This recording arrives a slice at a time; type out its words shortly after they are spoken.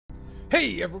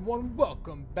Hey everyone,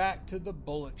 welcome back to the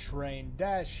Bullet Train.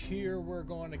 Dash here. We're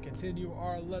going to continue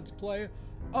our Let's Play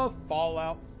of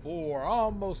Fallout 4. I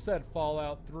almost said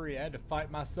Fallout 3. I had to fight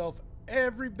myself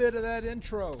every bit of that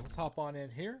intro. Let's hop on in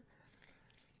here.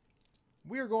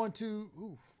 We are going to...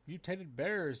 Ooh, mutated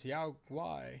bears. Yeah,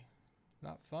 why?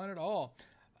 Not fun at all.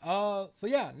 So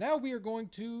yeah, now we are going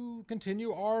to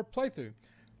continue our playthrough.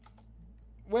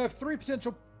 We have three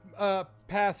potential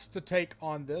paths to take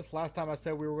on this. Last time I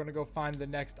said we were going to go find the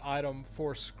next item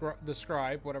for the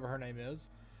scribe, whatever her name is.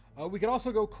 We could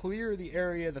also go clear the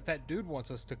area that dude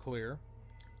wants us to clear.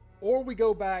 Or we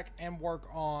go back and work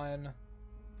on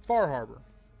Far Harbor.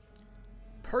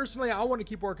 Personally, I want to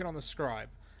keep working on the scribe.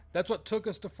 That's what took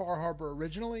us to Far Harbor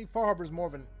originally. Far Harbor is more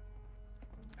of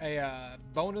a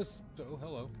bonus... Oh,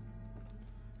 hello.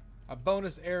 A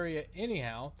bonus area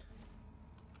anyhow.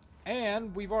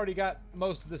 And we've already got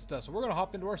most of this stuff. So we're going to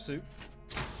hop into our suit.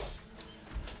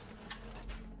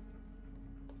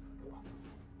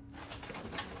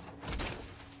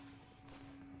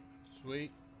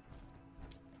 Sweet.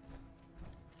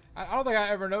 I don't think I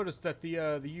ever noticed that the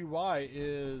UI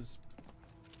is...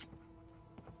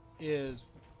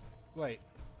 Wait.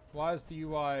 Why is the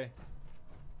UI...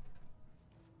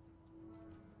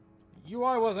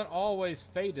 UI wasn't always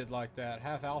faded like that.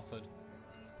 Half alpha'd.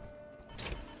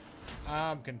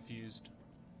 I'm confused.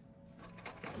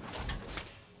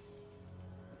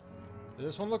 Does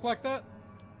this one look like that?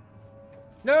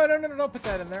 No, don't put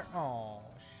that in there. Oh,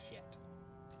 shit.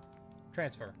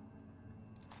 Transfer.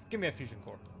 Give me a fusion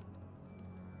core.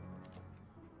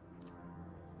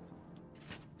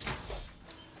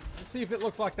 Let's see if it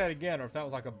looks like that again, or if that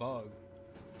was like a bug.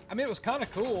 I mean, it was kind of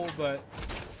cool, but...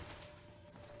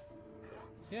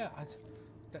 Yeah,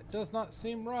 that does not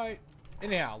seem right.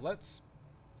 Anyhow, let's...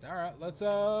 Alright, let's,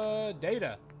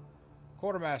 data.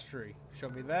 Quartermastery. Show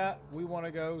me that. We want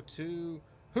to go to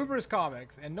Hubris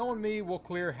Comics. And knowing me, we'll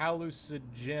clear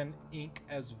Hallucinogen Inc.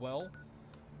 as well.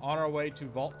 On our way to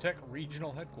Vault Tech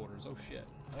Regional Headquarters. Oh, shit.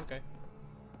 Okay.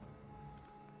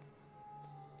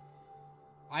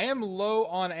 I am low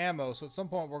on ammo, so at some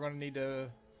point we're going to need to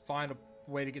find a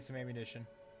way to get some ammunition.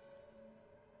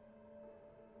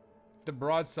 The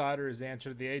broadsider is the answer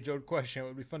to the age-old question. It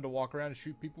would be fun to walk around and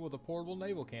shoot people with a portable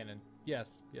naval cannon. Yes,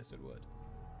 yes it would.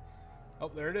 Oh,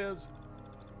 there it is.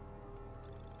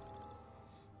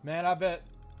 Man, I bet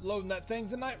loading that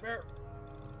thing's a nightmare.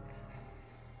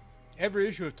 Every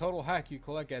issue of Total Hack you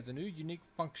collect adds a new unique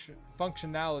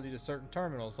functionality to certain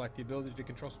terminals, like the ability to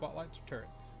control spotlights or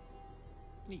turrets.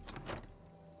 Neat.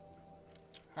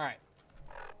 Alright.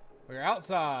 We're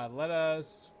outside. Let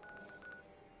us...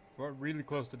 We're really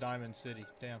close to Diamond City.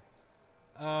 Damn.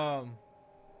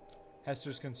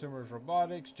 Hester's Consumers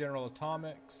Robotics, General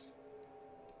Atomics.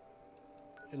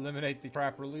 Eliminate the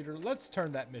Trapper Leader. Let's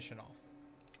turn that mission off.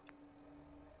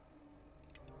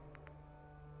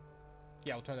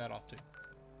 Yeah, we'll turn that off too.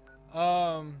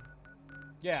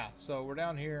 Yeah, so we're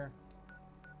down here.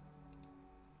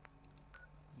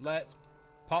 Let's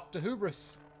pop to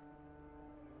Hubris.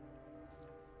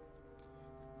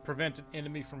 Prevent an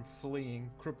enemy from fleeing.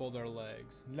 Cripple their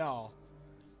legs. No.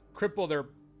 Cripple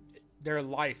their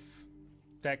life.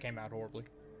 That came out horribly.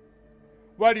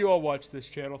 Why do you all watch this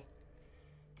channel?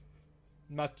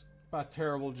 My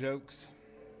terrible jokes.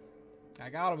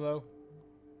 I got them though.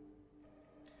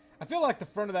 I feel like the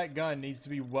front of that gun needs to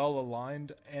be well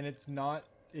aligned, and it's not.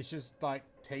 It's just like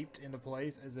taped into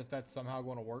place as if that's somehow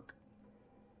going to work.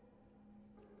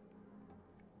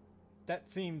 That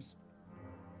seems...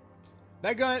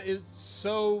 That gun is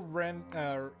so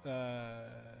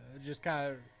just kind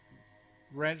of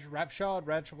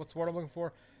rapshod, what's the word I'm looking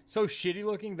for? So shitty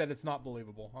looking that it's not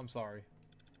believable. I'm sorry.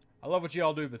 I love what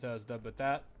y'all do, Bethesda, but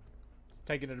that is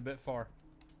taking it a bit far.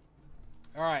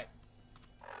 All right.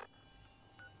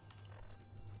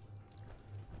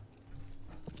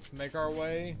 Let's make our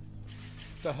way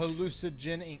to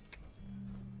Hallucinogen Inc.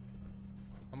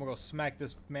 I'm gonna go smack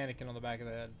this mannequin on the back of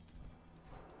the head.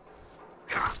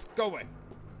 Go away.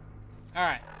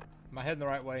 Alright. Am I heading the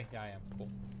right way? Yeah, I am. Cool.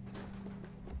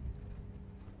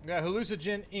 We got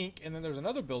Hallucinogen Inc. And then there's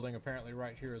another building apparently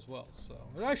right here as well. So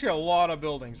there's actually a lot of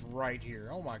buildings right here.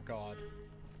 Oh my god.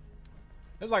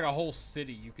 There's like a whole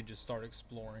city you could just start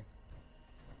exploring.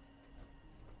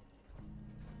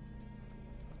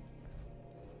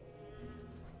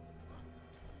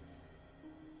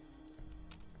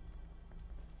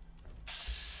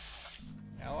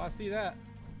 Oh, I see that.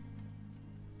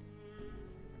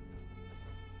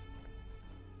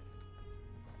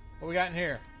 What we got in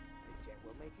here? The jet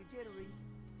will make you jittery.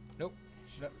 Nope.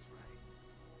 She Nope. was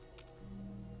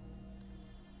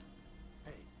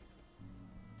right.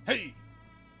 Hey. Hey!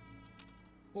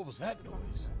 What was that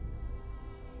noise?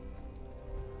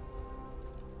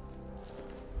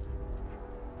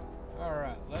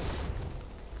 Alright, let's...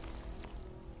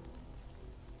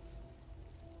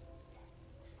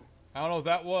 I don't know what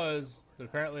that was, but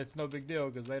apparently it's no big deal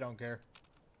because they don't care.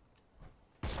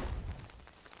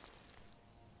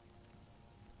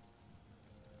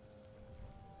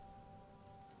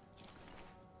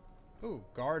 Ooh,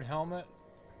 guard helmet.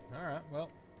 Alright, well.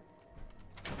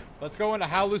 Let's go into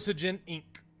Hallucinogen Inc.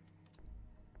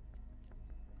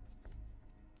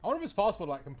 I wonder if it's possible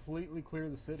to like completely clear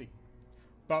the city.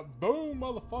 But boom,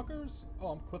 motherfuckers! Oh,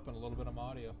 I'm clipping a little bit of my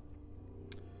audio.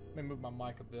 Let me move my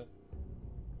mic a bit.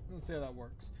 Let's see how that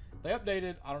works. They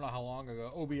updated, I don't know how long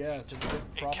ago, OBS. And did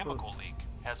proper... A chemical leak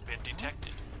has been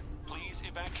detected. Please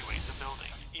evacuate the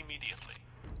building immediately.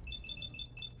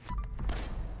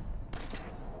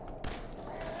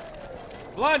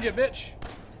 Blind you, bitch!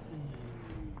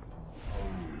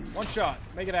 One shot.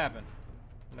 Make it happen.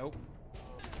 Nope.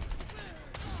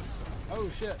 Oh,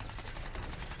 shit.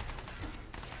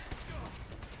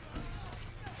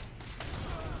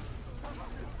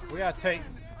 We gotta take...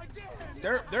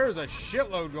 There's a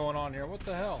shitload going on here. What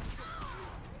the hell?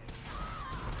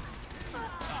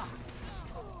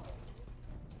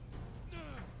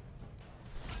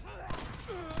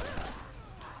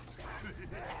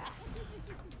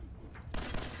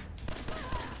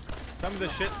 Some of the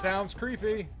shit sounds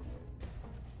creepy.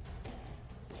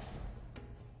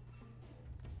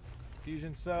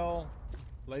 Fusion cell,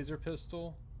 laser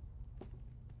pistol.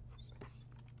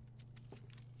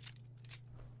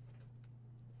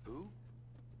 Who?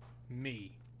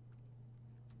 Me.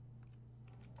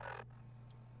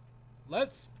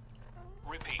 Let's...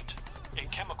 Repeat. A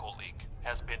chemical leak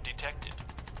has been detected.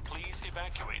 Please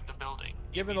evacuate the building.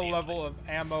 Given the level of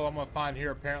ammo I'm gonna find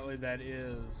here, apparently that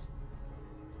is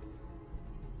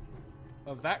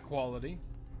of that quality.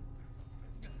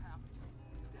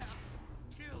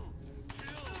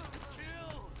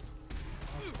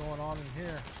 What's going on in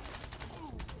here?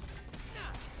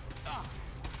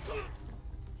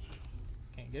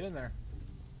 Can't get in there.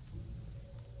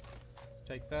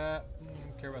 Take that.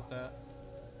 Don't care about that.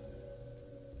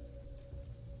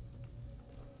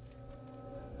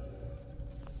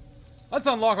 Let's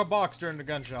unlock a box during the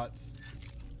gunshots.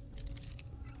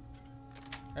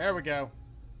 There we go.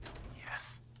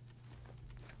 Yes.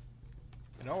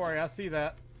 And don't worry, I see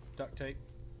that. Duct tape.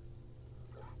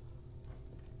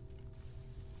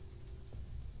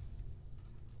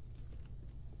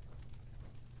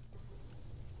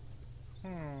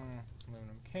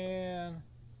 Aluminum can.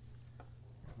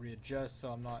 Readjust so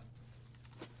I'm not...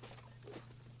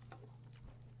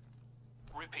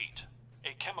 Repeat.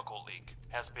 A chemical leak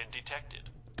has been detected.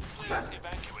 Please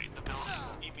evacuate the building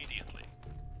immediately.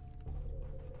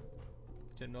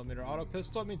 10mm auto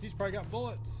pistol. That means he's probably got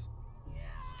bullets.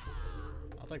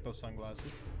 I'll take those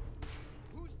sunglasses.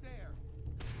 Who's there?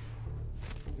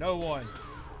 No one.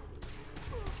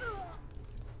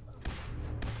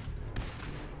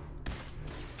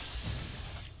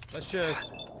 Let's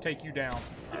just take you down.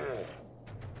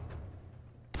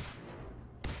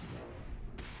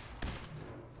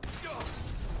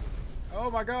 Oh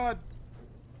my god.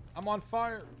 I'm on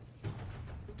fire.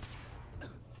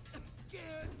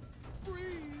 Can't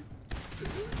breathe.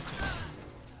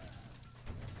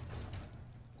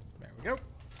 There we go.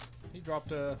 He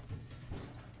dropped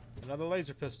another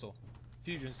laser pistol.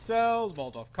 Fusion cells,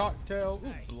 Molotov cocktail.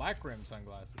 Ooh, black rim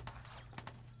sunglasses.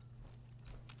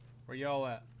 Where y'all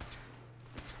at?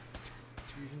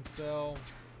 Fusion cell.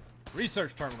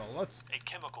 Research terminal. Let's A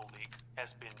chemical leak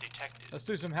has been detected.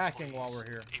 do some hacking Please while we're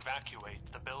here. evacuate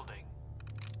the building.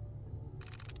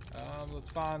 Let's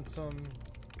find some,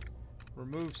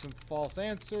 remove some false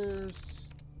answers.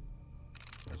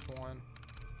 There's one.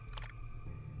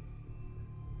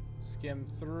 Skim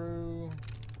through.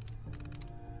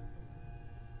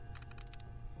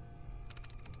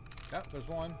 Yep, there's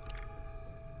one.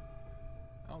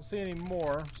 I don't see any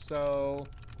more, so...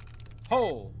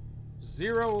 Whole.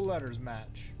 0 letters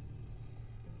match.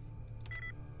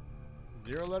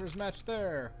 0 letters match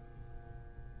there.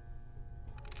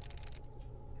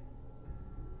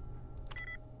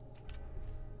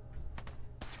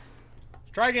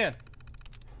 Let's try again.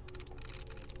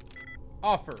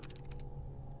 Offer.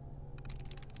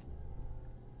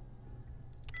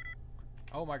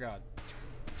 Oh my god.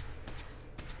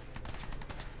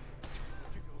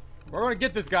 We're gonna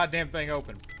get this goddamn thing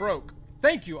open. Broke.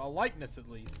 Thank you, a likeness at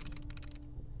least.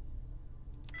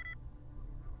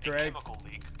 Dregs. A chemical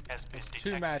leak has been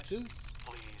detected. 2 matches.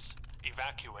 Please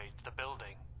evacuate the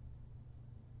building.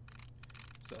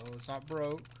 So it's not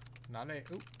broke. Not a...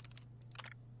 Oop.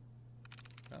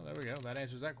 Well, there we go. That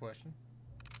answers that question.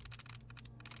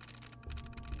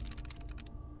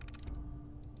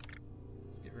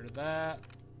 Let's get rid of that.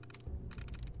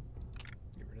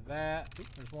 Get rid of that. Oop,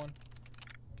 there's one.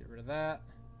 Get rid of that.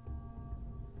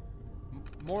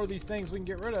 More of these things we can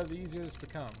get rid of, the easier this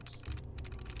becomes.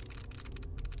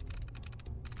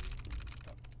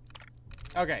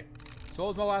 Okay, so what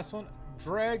was my last one?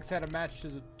 Dregs had a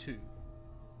matches of 2.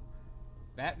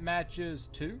 That matches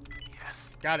 2?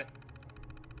 Yes. Got it.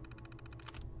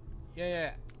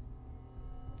 Yeah.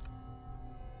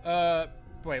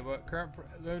 Wait, what?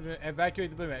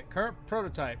 Evacuate the blue map. Current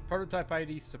prototype. Prototype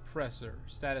ID suppressor.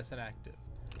 Status inactive.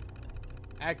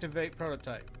 Activate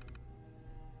prototype.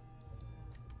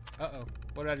 Uh-oh.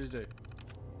 What did I just do?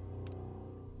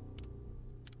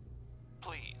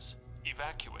 Please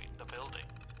evacuate the building.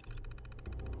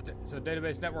 So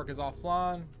database network is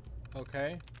offline.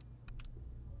 Okay.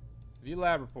 View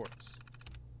lab reports.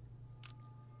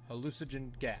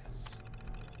 Hallucinogen gas.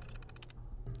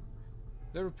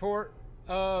 The report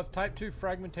of Type 2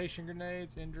 fragmentation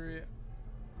grenades, injury.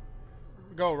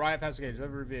 Go, riot past gauge,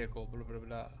 every vehicle. Blah, blah, blah,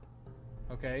 blah.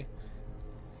 Okay.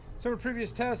 Some of the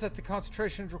previous tests that the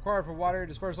concentrations required for water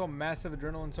dispersal, massive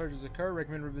adrenaline surges occur.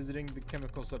 Recommend revisiting the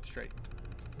chemical substrate.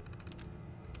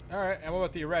 Alright, and what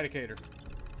about the eradicator?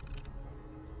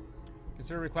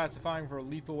 Consider reclassifying for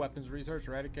lethal weapons research.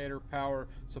 Eradicator power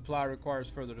supply requires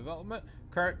further development.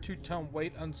 Current 2-ton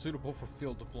weight unsuitable for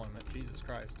field deployment. Jesus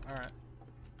Christ. Alright.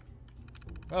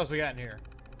 What else we got in here?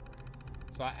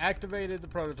 So I activated the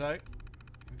prototype.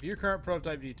 View current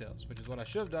prototype details, which is what I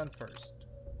should have done first.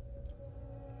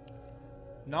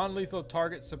 Non-lethal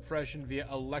target suppression via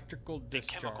electrical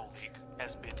discharge. A chemical leak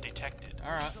has been detected.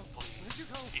 Alright. Please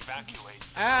evacuate.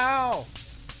 Ow!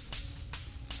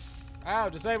 Ow,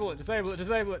 disable it, disable it,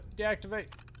 disable it. Deactivate.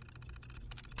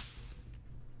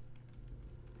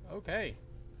 Okay.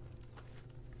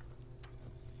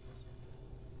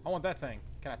 I want that thing.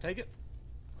 Can I take it?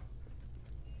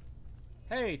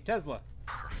 Hey, Tesla.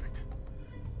 Perfect.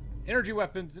 Energy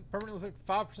weapons permanently inflict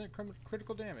 5%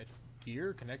 critical damage.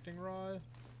 Gear, connecting rod,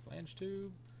 flange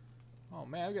tube. Oh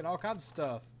man, I'm getting all kinds of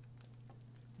stuff.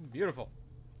 Beautiful.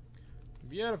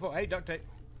 Beautiful. Hey, duct tape.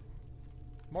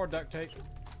 More duct tape.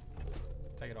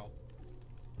 Take it all.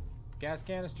 Gas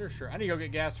canister? Sure. I need to go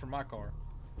get gas for my car.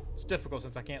 It's difficult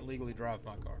since I can't legally drive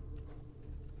my car.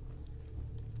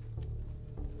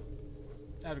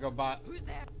 I have to go buy. Who's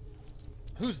there?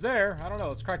 Who's there? I don't know.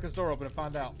 Let's crack this door open and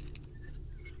find out.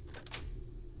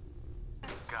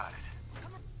 Got it.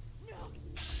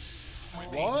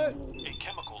 What? A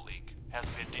chemical leak has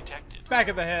been detected. Back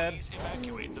of the head. Please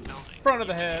evacuate the building. Front of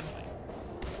the head.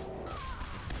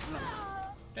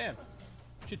 Damn.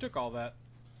 She took all that.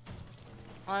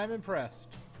 I am impressed.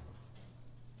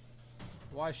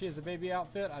 Why she has a baby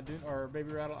outfit, or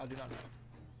baby rattle, I do not know.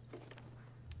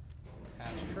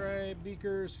 Ashtray,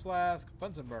 beakers, flask,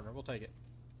 Bunsen burner, we'll take it.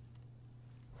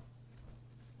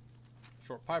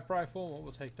 Short pipe rifle, well,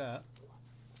 we'll take that.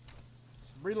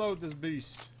 Let's reload this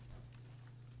beast.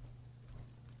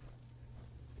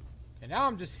 And now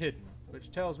I'm just hidden,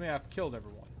 which tells me I've killed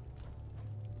everyone.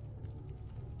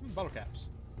 Bottle caps.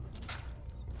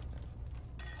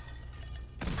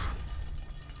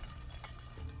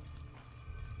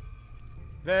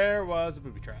 There was a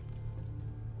booby trap.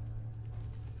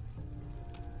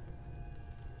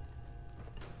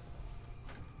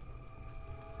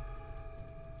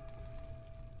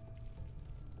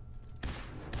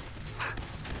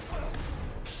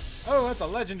 Oh, that's a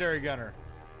legendary gunner.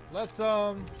 Let's do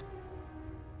some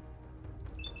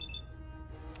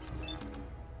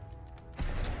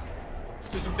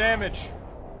damage.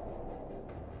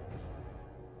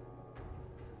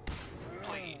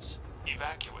 Please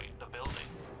evacuate the building.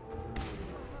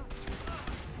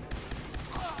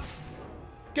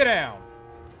 Get down!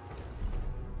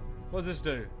 What does this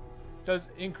do? Does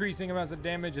increasing amounts of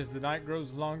damage as the night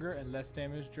grows longer and less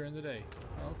damage during the day.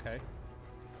 Okay.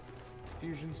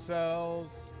 Fusion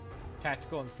cells.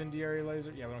 Tactical incendiary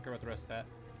laser. Yeah, we don't care about the rest of that.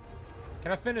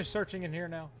 Can I finish searching in here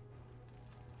now?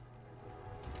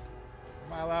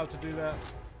 Am I allowed to do that?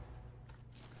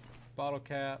 Bottle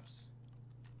caps.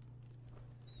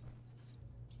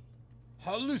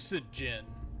 Hallucinogen.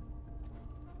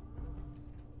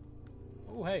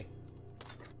 Oh, hey.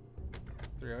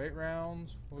 308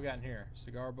 rounds. What we got in here?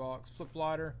 Cigar box, flip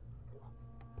lighter.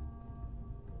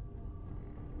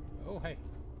 Oh, hey.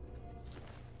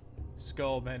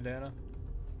 Skull bandana.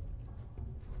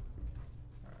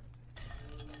 Alright.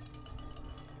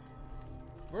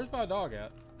 Where's my dog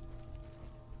at?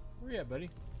 Where you at, buddy?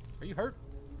 Are you hurt?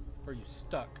 Or are you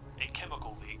stuck? A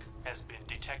chemical leak has been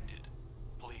detected.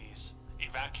 Please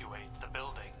evacuate the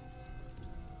building.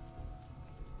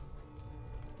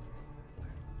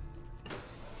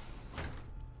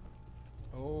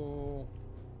 Oh.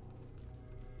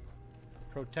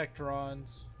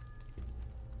 Protectrons.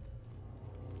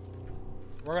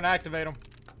 We're gonna activate them.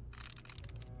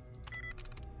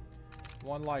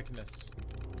 One likeness.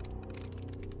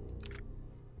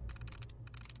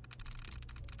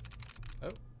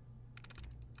 Oh.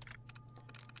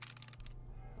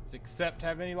 Does accept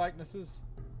have any likenesses?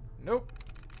 Nope.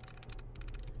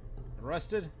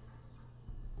 Arrested?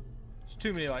 There's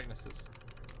too many likenesses.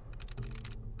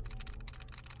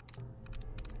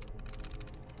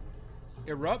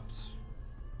 Erupts?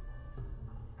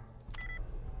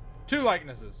 2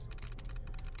 likenesses.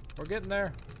 We're getting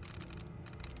there.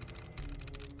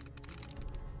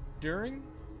 During?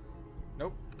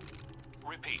 Nope.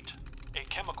 Repeat. A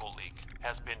chemical leak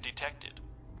has been detected.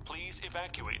 Please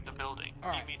evacuate the building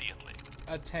immediately.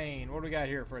 Attain. What do we got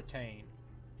here for attain?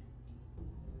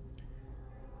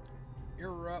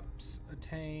 Erupts.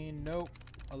 Attain. Nope.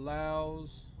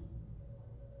 Allows.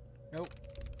 Nope.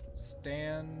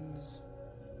 Stands.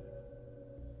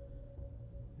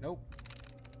 Nope.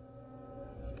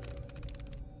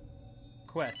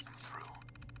 Quests.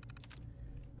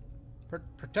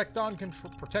 Protectron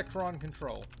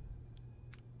control.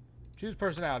 Choose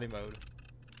personality mode.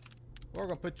 We're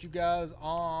gonna put you guys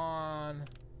on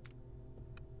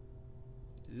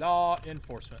law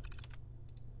enforcement.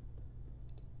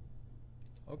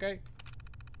 Okay.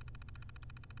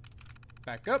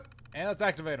 Back up and let's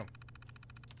activate them.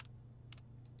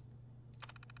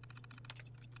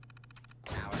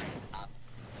 Powering up.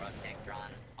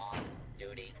 Protectron on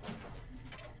duty.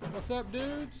 What's up,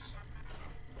 dudes?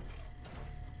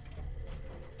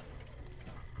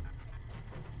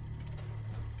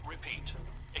 Repeat.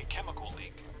 A chemical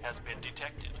leak has been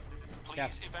detected.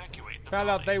 Please evacuate the Found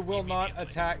out they will building not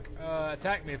immediately.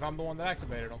 attack me if I'm the one that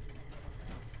activated them.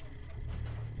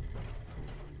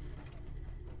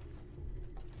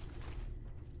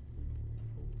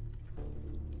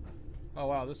 Oh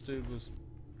wow, this dude was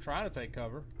trying to take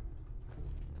cover.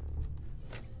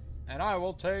 And I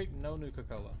will take no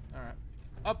Nuka-Cola. Alright.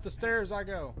 Up the stairs I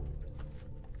go.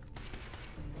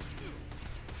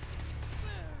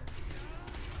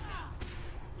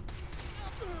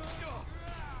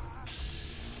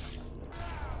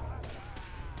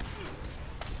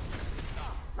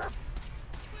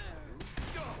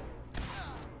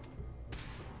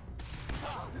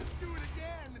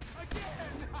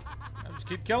 I just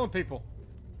keep killing people.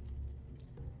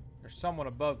 There's someone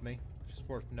above me, which is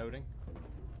worth noting.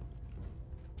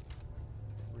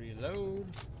 Reload.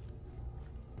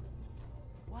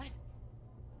 What?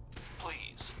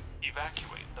 Please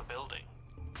evacuate the building.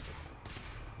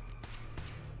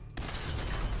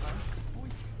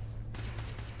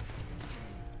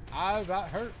 I got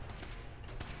hurt.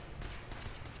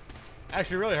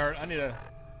 Actually, really hurt.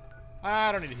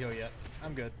 I don't need to heal yet.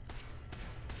 I'm good.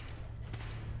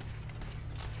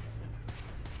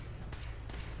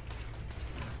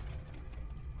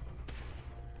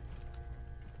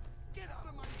 Get out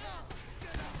of my head!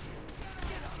 Get out!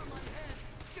 Get out of my head!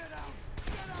 Get out!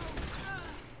 Get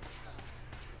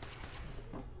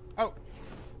out! Oh.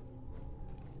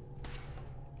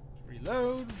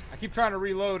 Reload. I keep trying to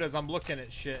reload as I'm looking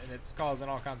at shit, and it's causing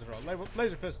all kinds of trouble.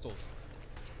 Laser pistols.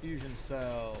 Fusion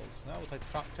cells. Now we'll take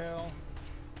the cocktail.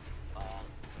 All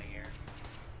clear.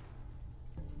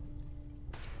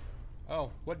 Oh,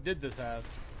 what did this have?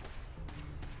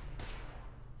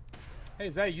 Hey,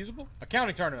 is that usable?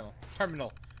 Accounting terminal.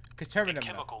 A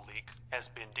chemical leak has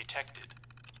been detected.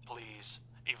 Please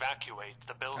evacuate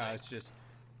the building. It's just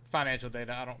financial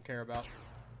data I don't care about.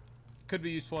 Could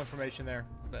be useful information there,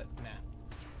 but nah.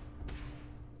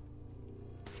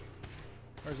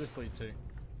 Where's this lead to?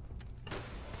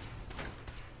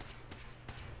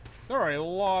 There are a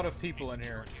lot of people in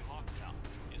here. Security lockdown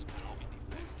is now in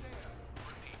effect.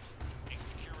 Repeat, a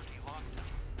security lockdown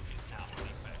is now in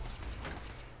effect.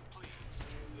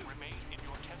 Please remain in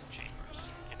your test chambers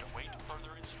and await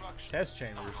further instructions Test from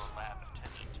chambers? your lab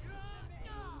attendant.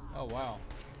 Oh, wow.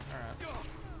 Alright.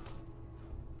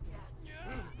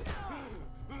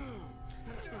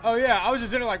 Oh, yeah. I was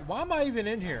just in there like, why am I even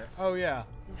in here? Oh, yeah.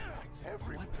 It's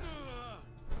everywhere.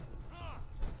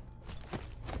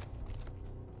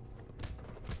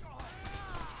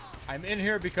 I'm in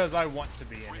here because I want to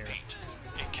be in here. Repeat,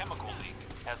 a chemical leak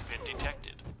has been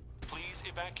detected. Please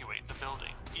evacuate the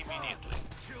building immediately.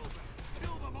 Kill them.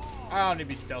 Kill them all. I don't need to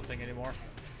be stealthing anymore.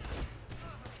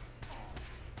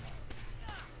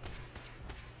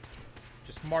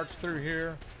 Just march through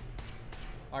here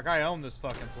like I own this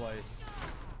fucking place.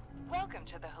 Welcome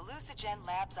to the Hallucinogen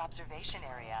Labs observation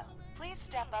area. Please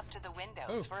step up to the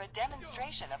windows for a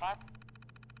demonstration of our...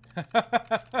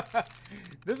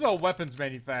 This is a weapons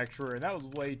manufacturer, and that was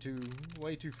way too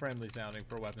friendly sounding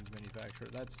for a weapons manufacturer.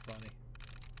 That's funny.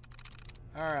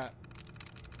 Alright.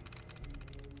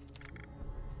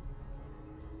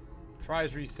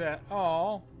 Tries reset.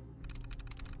 Oh.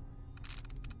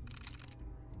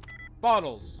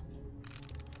 Bottles.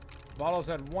 Bottles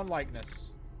had one likeness.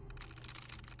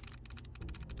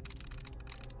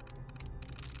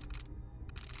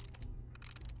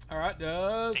 Alright,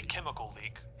 does... A chemical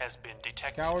leak has been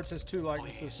detected. Coward says 2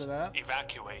 likenesses Please to that.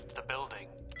 evacuate the building.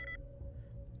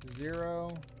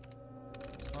 0.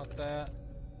 It's not that.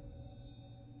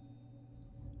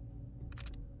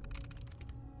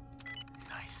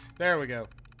 Nice. There we go.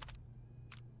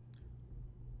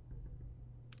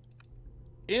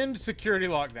 End security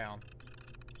lockdown.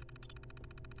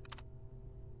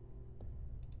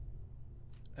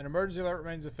 An emergency alert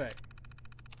remains in effect.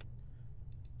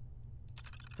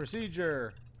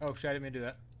 Procedure. Oh shit, I didn't mean to do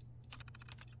that.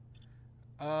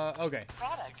 Okay.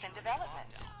 Products in development.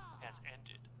 Has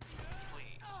ended.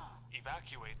 Please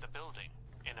evacuate the building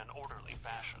in an orderly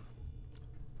fashion.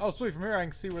 Oh sweet, from here I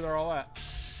can see where they're all at.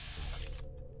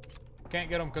 Can't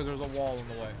get them because there's a wall in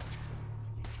the way.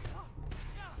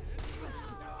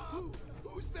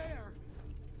 Who's there?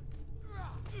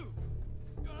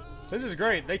 This is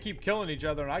great. They keep killing each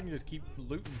other and I can just keep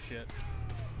looting shit.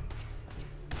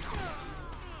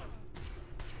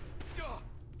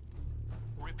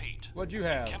 Repeat. What'd you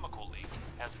have? Chemical leak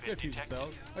has been Get you detected.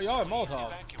 cells. Oh, y'all have Please Molotov.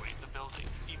 evacuate the building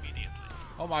immediately.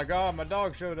 Oh my god, my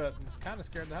dog showed up. It's kind of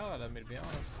scared the hell out of me, to be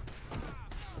honest.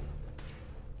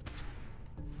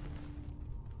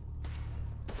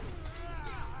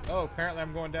 Oh, apparently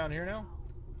I'm going down here now.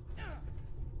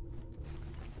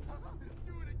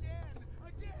 Do it again!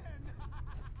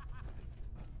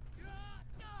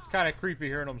 It's kind of creepy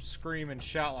hearing them scream and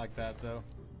shout like that, though.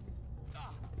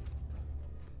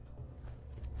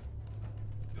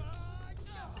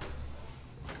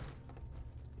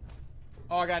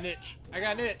 Oh, I got an itch. I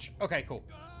got an itch. Okay, cool.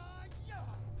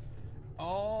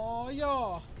 Oh, yeah.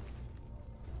 All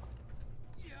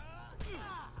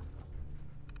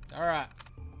right.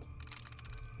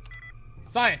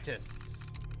 Scientists.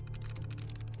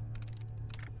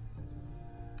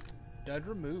 Dud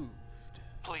removed.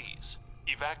 Please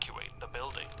evacuate the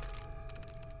building.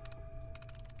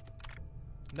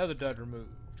 Another dud removed.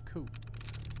 Cool.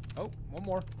 Oh, one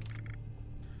more.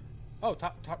 Oh,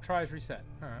 top tries reset.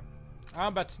 All right.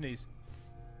 I'm about to sneeze.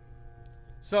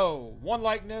 So, 1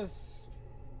 likeness.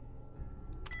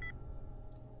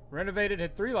 Renovated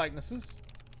had 3 likenesses.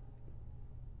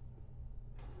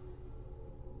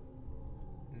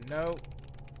 No.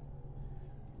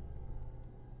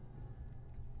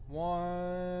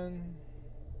 1.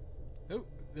 Ooh,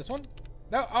 this one?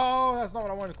 No. Oh, that's not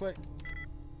what I wanted to click.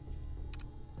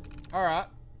 Alright.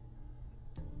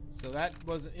 So that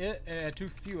was it, and it had 2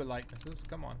 fewer likenesses.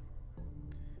 Come on.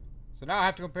 So now I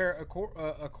have to compare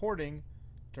according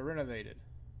to renovated.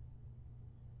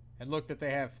 And look that they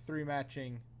have 3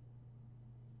 matching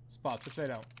spots, which they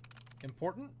don't.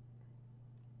 Important?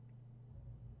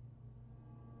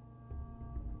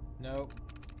 No.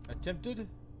 Attempted?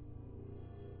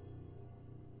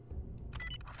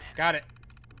 Got it.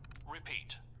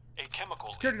 Repeat. A chemical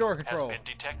Security leak door control. has been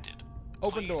detected.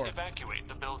 Open Please door. evacuate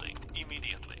the building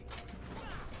immediately.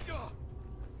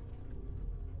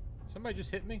 Somebody just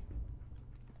hit me?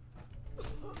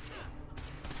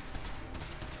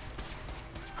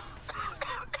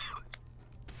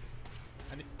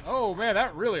 Oh man,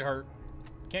 that really hurt.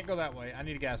 Can't go that way. I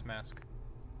need a gas mask.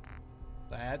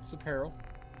 That's apparel.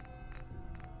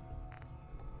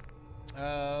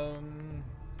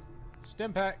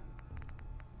 Stim pack.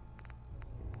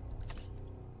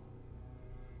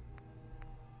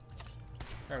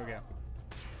 There we go.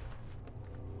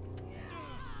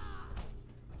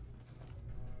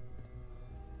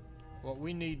 What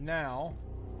we need now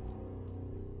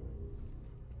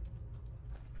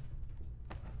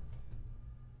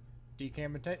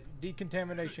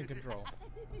decontamination control.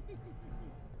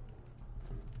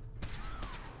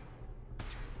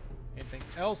 Anything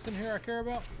else in here I care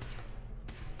about?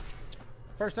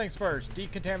 First things first,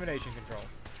 decontamination control.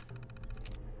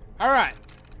 Alright.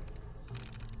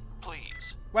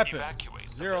 Please Weapons. evacuate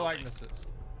the 0 building. likenesses.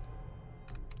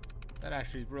 That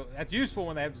actually is real. That's useful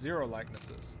when they have 0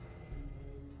 likenesses.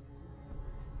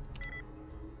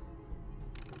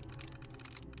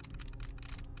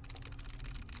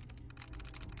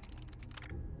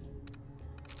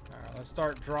 Alright, let's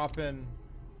start dropping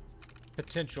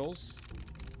potentials.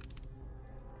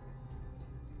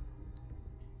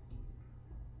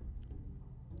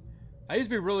 I used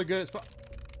to be really good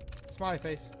at smiley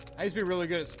face. I used to be really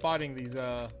good at spotting these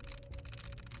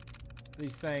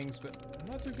things, but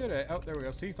I'm not too good at it. Oh, there we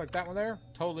go. See, like that one there?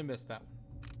 Totally missed that one.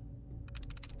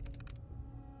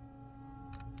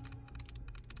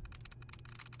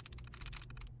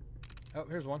 Oh,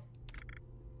 here's one.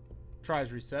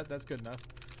 Tries reset. That's good enough.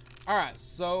 Alright,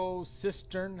 so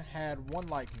Cistern had one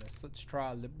likeness. Let's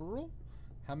try Liberal.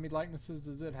 How many likenesses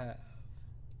does it have?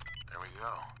 There we go.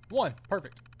 One.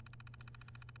 Perfect.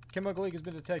 Chemical leak has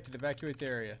been detected. Evacuate the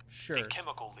area. Sure. A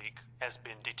chemical leak has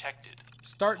been detected.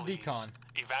 Start Please decon.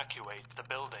 Evacuate the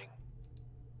building.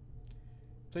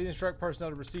 Please instruct personnel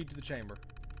to proceed to the chamber.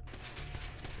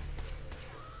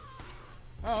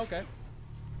 Oh, okay.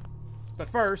 But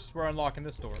first, we're unlocking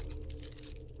this door.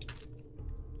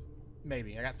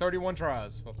 Maybe. I got 31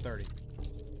 tries. Well, 30.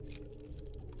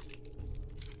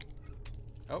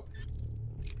 Oh.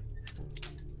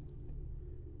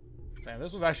 Damn,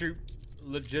 this was actually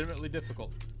legitimately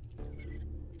difficult.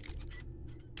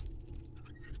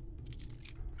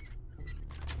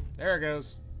 There it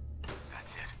goes.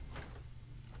 That's it.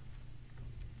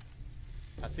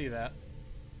 I see that.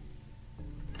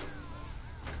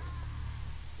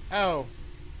 Oh.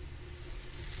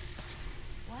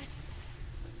 What?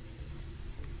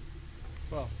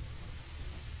 Well.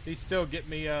 These still get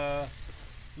me,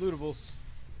 lootables.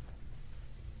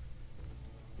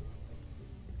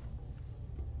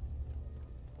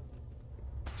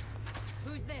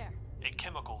 Who's there? A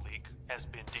chemical leak has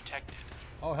been detected.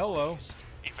 Oh, hello. Please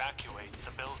evacuate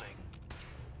the building.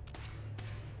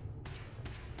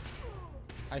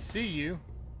 I see you.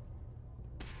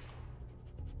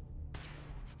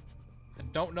 I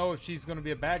don't know if she's gonna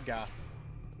be a bad guy.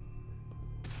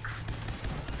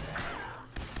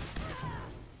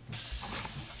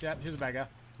 Yep, she's a bad guy.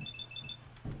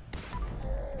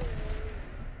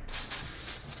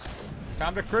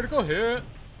 Time to critical hit.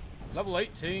 Level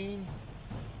 18.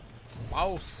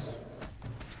 Mouse.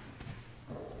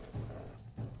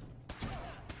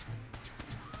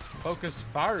 Focused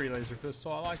fiery laser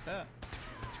pistol. I like that.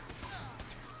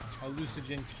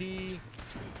 Hallucinogen key.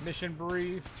 Mission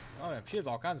brief. Oh, yeah, she has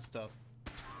all kinds of stuff.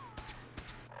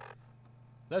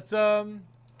 That's,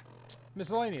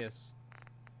 miscellaneous.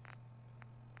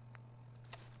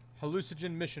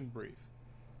 Hallucinogen mission brief.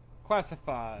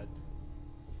 Classified.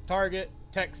 Target.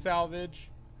 Tech salvage.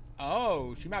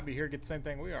 Oh, she might be here to get the same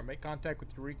thing we are. Make contact with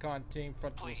your recon team.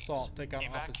 Frontal Please assault. Take out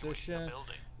evacuate the opposition.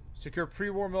 building. Secure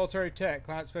pre-war military tech.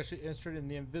 Client specially interested in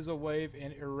the Invisowave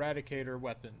and Eradicator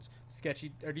weapons.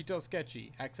 Sketchy or detailed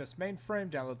sketchy. Access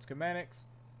mainframe. Download schematics.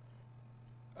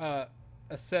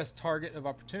 Assess target of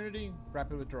opportunity.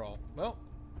 Rapid withdrawal. Well,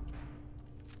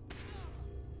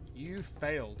 you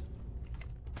failed.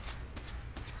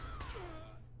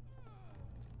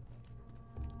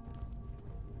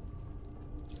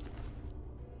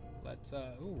 Let's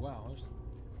ooh, wow. There's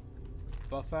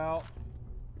buff out.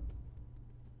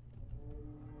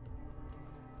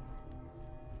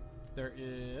 There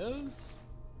is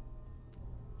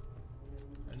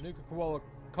a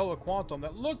Nuka-Cola Quantum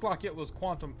that looked like it was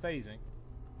quantum phasing.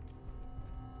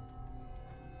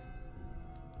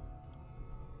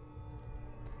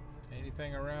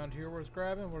 Anything around here worth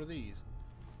grabbing? What are these?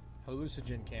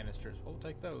 Hallucinogen canisters. We'll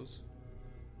take those.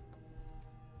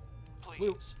 Please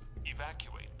Whoop.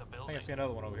 evacuate the I building. think I see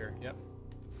another one over here. Yep.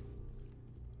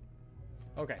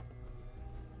 Okay.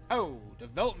 Oh,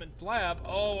 development lab.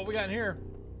 Oh, what we got in here?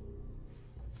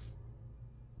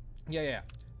 Yeah.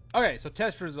 Okay, so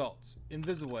test results.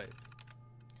 Invisowave.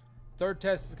 Third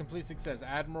test is a complete success.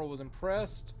 Admiral was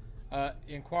impressed.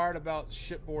 Inquired about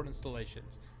shipboard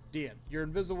installations. DM. Your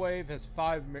Invisowave has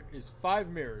five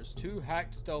mirrors, 2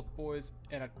 hacked stealth boys,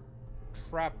 and a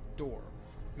trap door.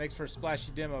 Makes for a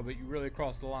splashy demo, but you really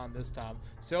crossed the line this time.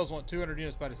 Sales want 200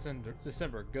 units by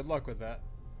December. Good luck with that.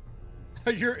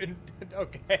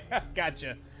 Okay,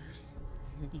 gotcha.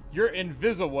 Your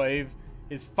Invisowave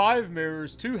is 5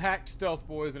 mirrors, 2 hacked stealth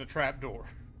boys, and a trap door.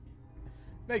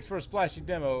 Makes for a splashy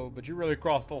demo, but you really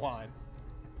crossed the line.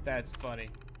 That's funny.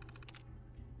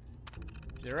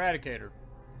 The Eradicator.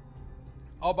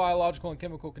 All biological and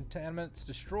chemical contaminants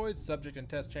destroyed. Subject and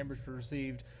test chambers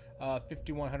received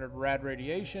 5100 rad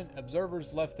radiation.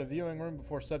 Observers left the viewing room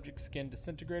before subject's skin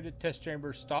disintegrated. Test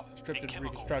chambers stripped and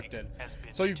reconstructed.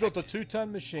 So you've built a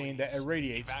 2-ton machine that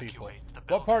irradiates people.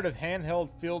 What part of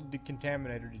handheld field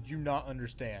decontaminator did you not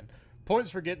understand? Points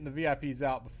for getting the VIPs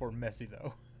out before messy,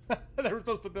 though. They were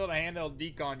supposed to build a handheld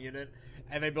decon unit,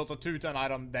 and they built a 2-ton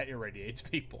item that irradiates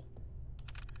people.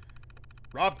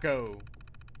 Robco.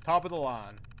 Top of the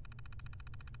line.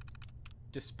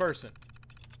 Dispersant.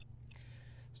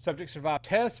 Subject survived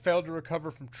test, failed to recover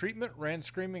from treatment, ran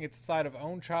screaming at the sight of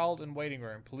own child in waiting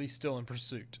room. Police still in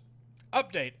pursuit.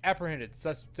 Update. Apprehended.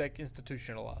 Suspect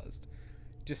institutionalized.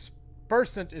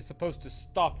 Dispersant is supposed to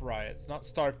stop riots, not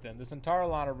start them. This entire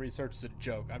line of research is a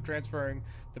joke. I'm transferring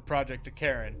the project to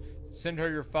Karen. Send her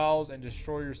your files and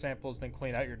destroy your samples, then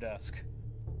clean out your desk.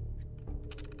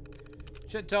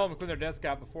 Should tell them to clean their desk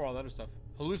out before all that other stuff.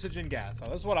 Hallucinogen gas. Oh,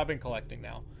 that's what I've been collecting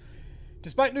now.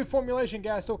 Despite new formulation,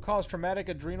 gas still caused traumatic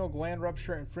adrenal gland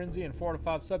rupture and frenzy in 4 to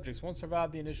 5 subjects. One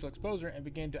survived the initial exposure and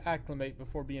began to acclimate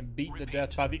before being beaten to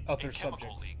death by the other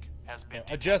subjects.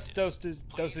 Adjust dosage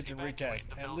and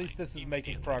retest. At least this is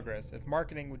making progress. If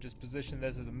marketing would just position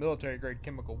this as a military-grade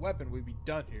chemical weapon, we'd be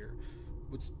done here.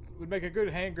 Would make a good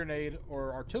hand grenade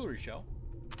or artillery shell.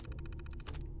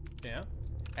 Yeah.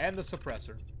 And the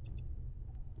suppressor.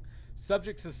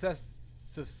 Subject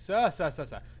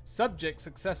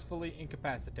successfully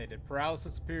incapacitated.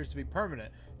 Paralysis appears to be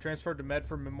permanent. Transferred to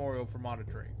Medford Memorial for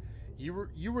monitoring.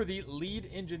 You were the lead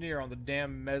engineer on the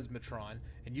damn Mesmetron,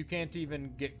 and you can't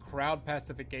even get crowd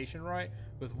pacification right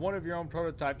with one of your own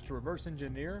prototypes to reverse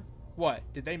engineer? What?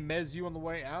 Did they mez you on the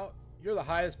way out? You're the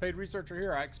highest paid researcher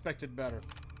here. I expected better.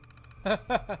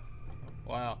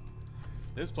 Wow.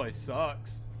 This place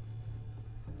sucks.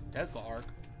 Tesla arc.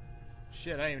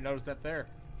 Shit, I didn't even notice that there.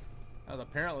 That was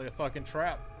apparently a fucking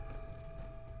trap.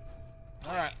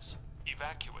 Alright.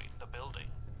 Evacuate the building.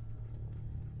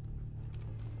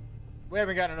 We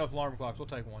haven't got enough alarm clocks. We'll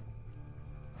take one.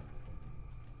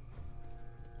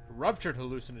 Ruptured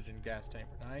hallucinogen gas chamber.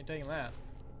 I ain't taking that.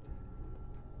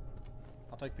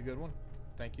 I'll take the good one.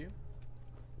 Thank you.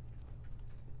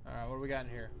 Alright, what do we got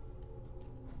in here?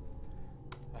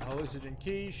 A hallucinogen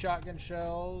key, shotgun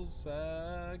shells,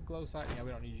 glow sight. Yeah,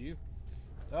 we don't need you.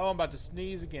 Oh, I'm about to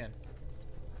sneeze again.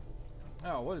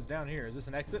 Oh, what is down here? Is this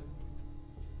an exit?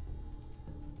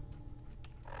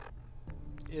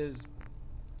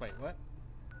 Wait, what?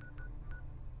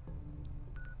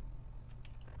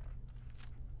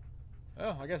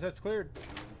 Oh, I guess that's cleared.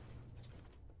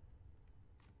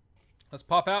 Let's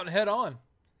pop out and head on.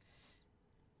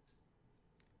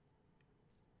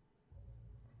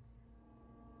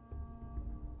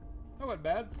 That wasn't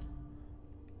bad.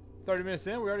 30 minutes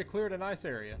in, we already cleared a nice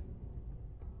area.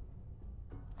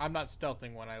 I'm not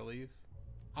stealthing when I leave.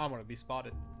 I'm gonna be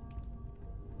spotted.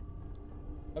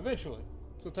 Eventually.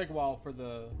 So it'll take a while for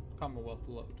the Commonwealth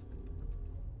to load.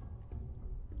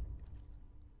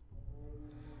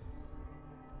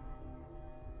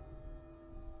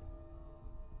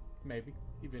 Maybe.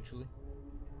 Eventually.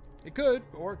 It could,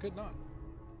 or it could not.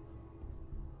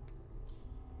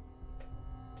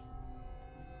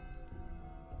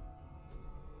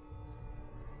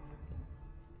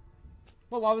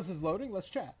 Well, while this is loading, let's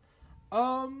chat.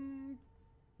 Why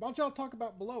don't y'all talk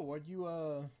about below? What you,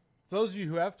 for those of you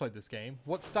who have played this game,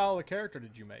 what style of character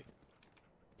did you make?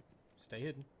 Stay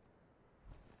hidden.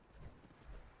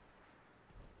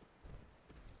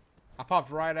 I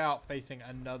popped right out facing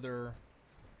another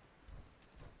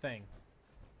thing.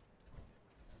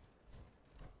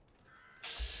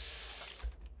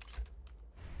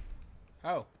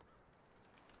 Oh.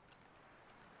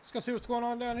 Let's go see what's going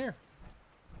on down here.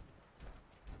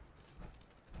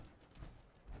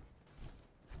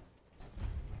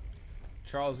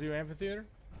 Charles View Amphitheater?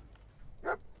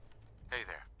 Hey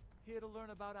there. Here to learn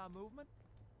about our movement?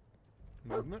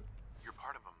 Movement? You're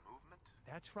part of a movement?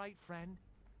 That's right, friend.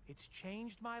 It's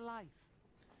changed my life.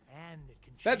 And it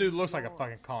can change That dude looks like a yours.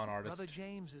 fucking con artist. Brother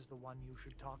James is the one you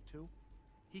should talk to.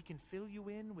 He can fill you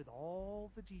in with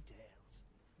all the details.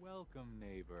 Welcome,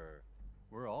 neighbor.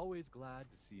 We're always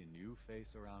glad to see a new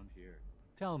face around here.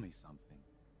 Tell me something.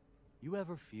 You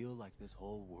ever feel like this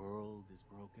whole world is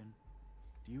broken?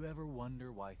 Do you ever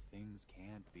wonder why things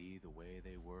can't be the way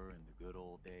they were in the good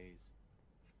old days?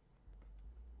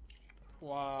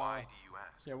 Why do you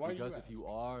ask? Yeah, why Because do you if you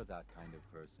are that kind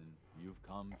of person, you've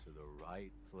come to the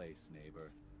right place,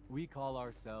 neighbor. We call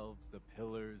ourselves the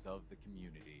Pillars of the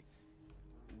Community.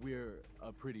 We're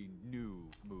a pretty new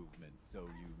movement, so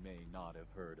you may not have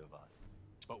heard of us.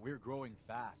 But we're growing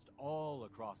fast all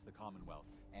across the Commonwealth,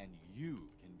 and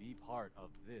you can be part of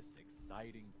this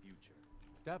exciting future.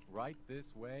 Step right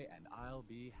this way, and I'll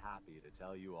be happy to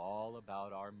tell you all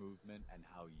about our movement and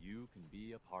how you can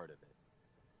be a part of it.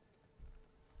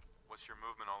 What's your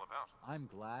movement all about? I'm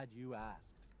glad you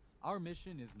asked. Our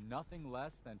mission is nothing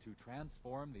less than to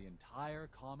transform the entire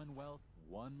Commonwealth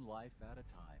one life at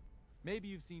a time. Maybe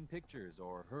you've seen pictures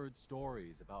or heard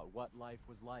stories about what life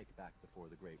was like back before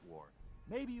the Great War.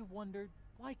 Maybe you've wondered,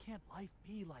 why can't life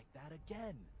be like that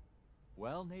again?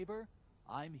 Well, neighbor,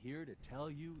 I'm here to tell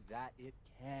you that it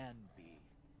can be.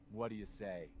 What do you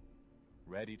say?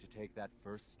 Ready to take that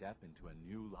first step into a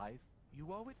new life?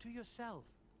 You owe it to yourself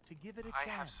to give it a I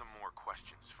chance. have some more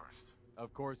questions first.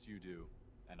 Of course you do.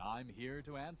 And I'm here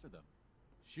to answer them.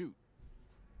 Shoot.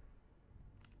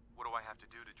 What do I have to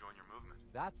do to join your movement?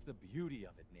 That's the beauty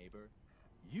of it, neighbor.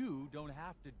 You don't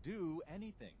have to do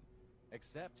anything,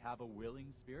 except have a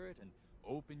willing spirit and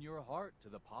open your heart to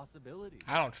the possibilities.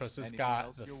 I don't trust this Anything guy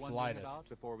else the you're wondering slightest. about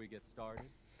before we get started?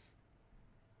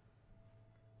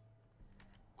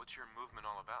 What's your movement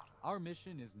all about? Our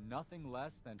mission is nothing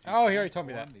less than to Oh, he already told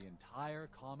me that. transform the entire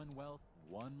Commonwealth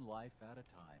one life at a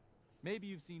time. Maybe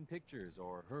you've seen pictures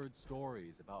or heard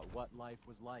stories about what life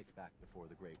was like back before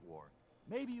the Great War.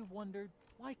 Maybe you've wondered,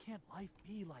 why can't life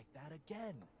be like that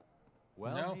again?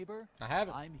 Well, No, neighbor, I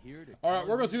haven't. I'm here to All right, tell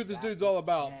we're gonna you see what this that dude's all you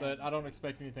about, can. but I don't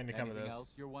expect anything to come of Anything this.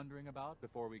 else you're wondering about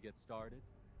before we get started?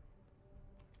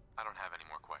 I don't have any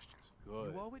more questions.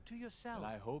 Good. You owe it to yourself. And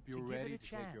I hope you're to give it ready a to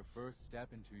take your chance. first step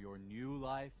into your new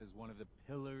life as one of the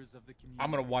pillars of the community.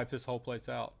 I'm gonna wipe this whole place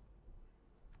out.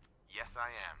 Yes, I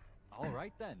am. All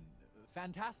right then.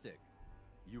 Fantastic.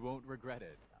 You won't regret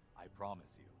it. I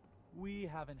promise you. We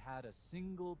haven't had a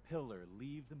single pillar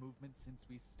leave the movement since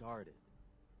we started.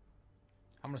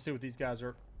 I'm gonna see what these guys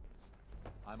are.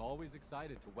 I'm always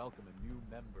excited to welcome a new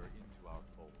member into our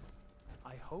fold.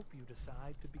 I hope you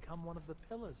decide to become one of the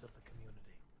pillars of the community.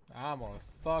 I'm gonna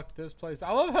fuck this place.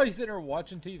 I love how he's sitting there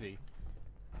watching TV.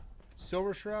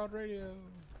 Silver Shroud Radio.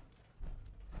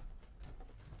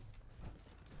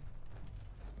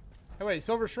 Hey, wait,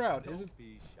 Silver Shroud, isn't? Don't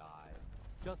be shy.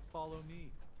 Just follow me.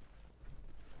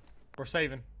 We're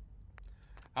saving.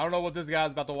 I don't know what this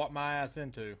guy's about to walk my ass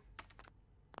into.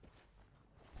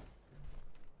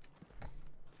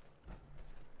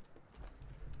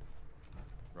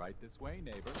 Right this way,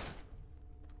 neighbor.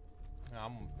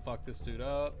 I'm gonna fuck this dude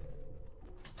up.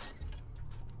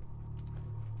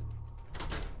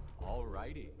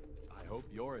 Alrighty. I hope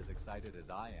you're as excited as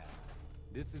I am.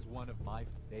 This is one of my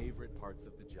favorite parts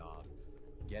of the job,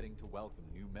 getting to welcome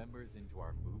new members into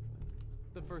our movement.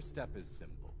 The first step is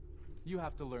simple. You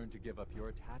have to learn to give up your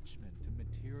attachment to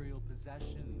material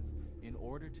possessions in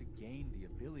order to gain the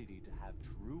ability to have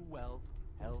true wealth,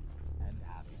 health, and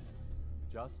happiness.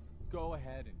 Just go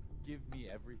ahead and give me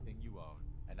everything you own,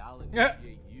 and I'll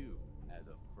initiate you as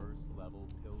a first-level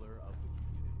pillar of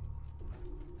the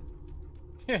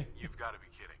community. You've got to be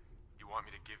kidding. You want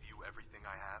me to give you everything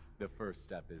I have? The first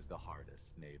step is the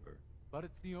hardest, neighbor. But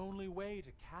it's the only way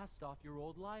to cast off your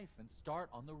old life and start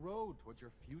on the road towards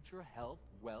your future health,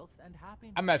 wealth, and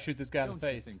happiness. I'm gonna shoot this guy in Don't the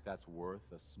face. you think that's worth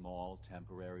a small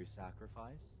temporary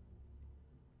sacrifice?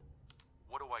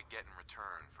 What do I get in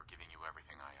return for giving you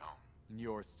everything I own?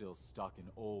 You're still stuck in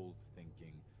old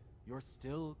thinking. You're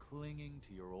still clinging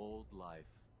to your old life.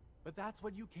 But that's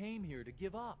what you came here to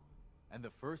give up. And the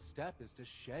first step is to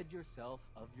shed yourself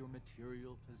of your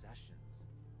material possessions.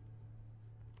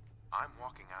 I'm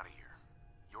walking out of here.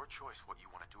 Your choice what you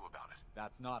want to do about it.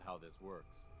 That's not how this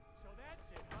works. So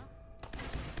that's it, huh?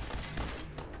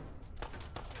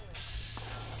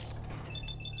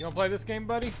 You wanna play this game,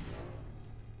 buddy?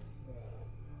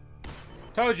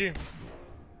 Told you.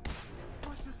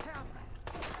 What just happened?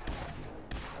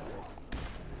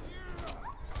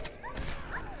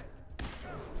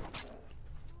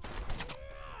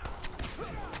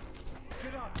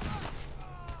 Get up!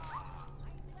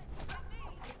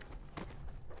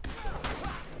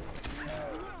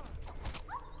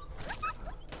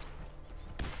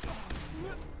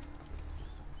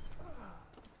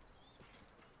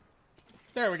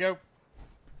 There we go.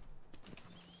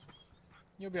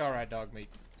 You'll be alright, dog meat.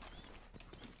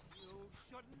 You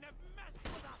shouldn't have messed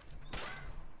with us!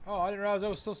 Oh, I didn't realize there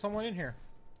was still someone in here.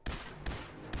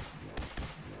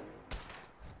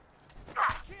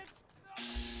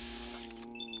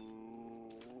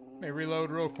 Let me reload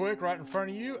real quick right in front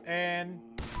of you and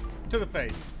to the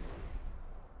face.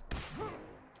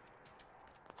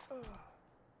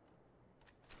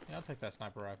 Yeah, I'll take that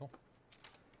sniper rifle.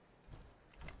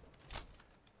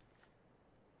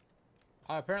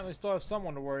 I apparently still have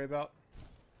someone to worry about.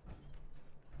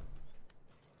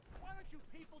 Why don't you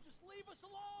people just leave us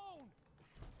alone?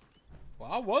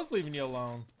 Well, I was leaving you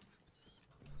alone.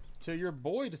 Till your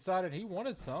boy decided he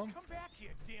wanted some. Come back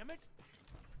here, damn it!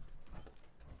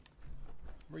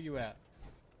 Where you at?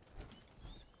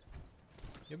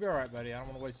 You'll be alright, buddy. I don't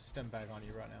want to waste a stim pack on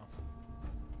you right now.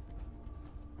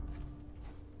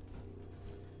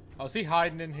 Oh, is he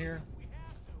hiding in here? We have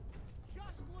to.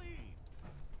 Just leave.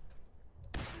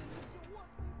 This is what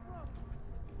we broke.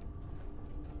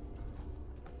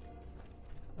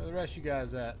 Where the rest of you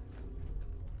guys at?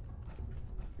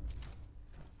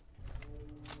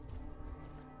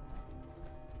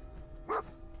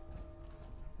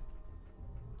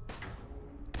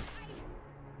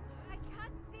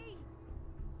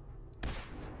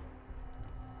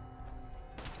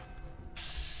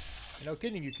 No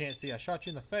kidding, you can't see. I shot you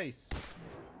in the face.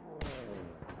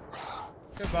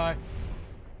 Goodbye.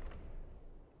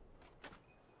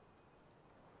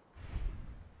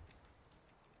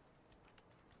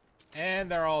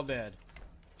 And they're all dead.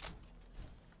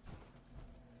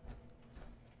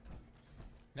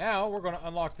 Now we're going to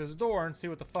unlock this door and see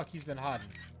what the fuck he's been hiding.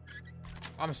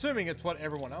 I'm assuming it's what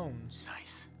everyone owns.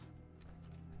 Nice.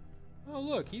 Oh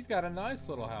look, he's got a nice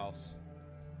little house.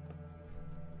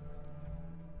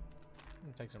 I'm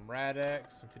gonna take some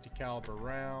Rad-X, some 50 caliber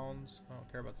rounds. I don't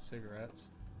care about the cigarettes.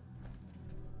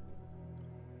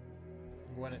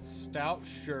 When it's stout,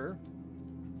 sure.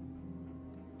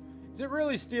 Is it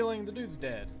really stealing? The dude's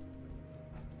dead.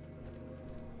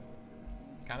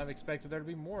 Kind of expected there to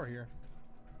be more here.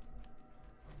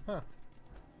 Huh.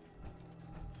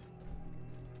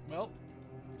 Well,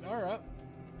 alright.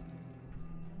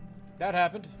 That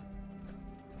happened.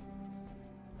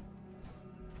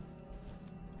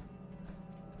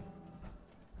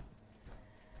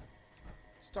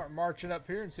 Start marching up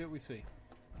here and see what we see.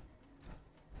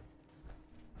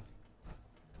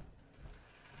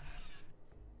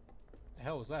 The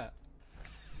hell was that?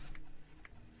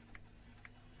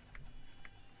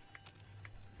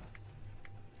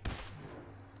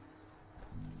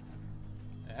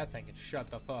 That thing can shut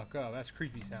the fuck up. That's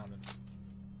creepy sounding.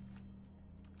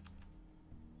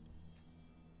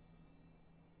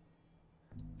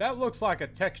 That looks like a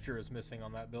texture is missing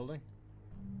on that building.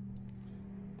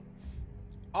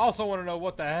 I also want to know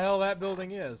what the hell that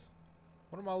building is.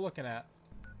 What am I looking at?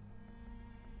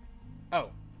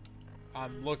 Oh.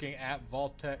 I'm looking at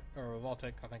Vault-Tec, or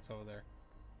Vault-Tec, I think it's over there.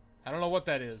 I don't know what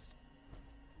that is.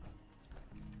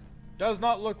 Does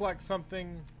not look like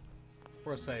something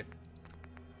for a safe.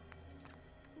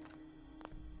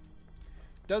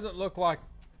 Doesn't look like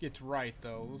it's right,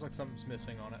 though. Looks like something's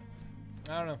missing on it.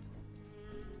 I don't know.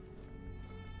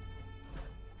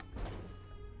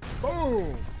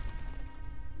 Boom!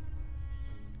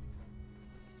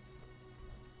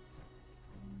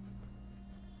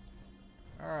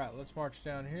 Alright, let's march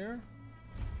down here.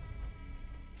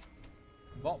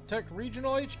 Vault-Tec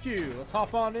Regional HQ. Let's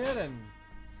hop on in and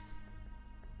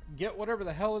get whatever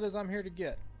the hell it is I'm here to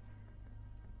get.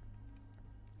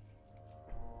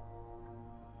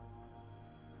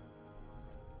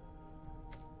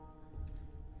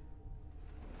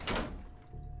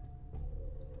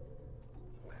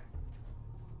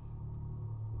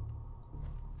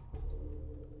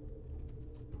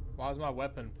 Why is my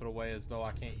weapon put away as though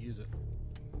I can't use it?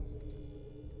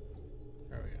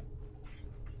 There we go.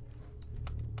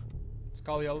 Let's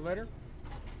call the elevator.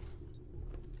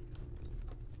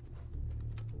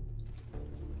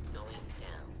 Going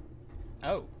down.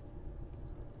 Oh.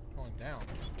 Going down.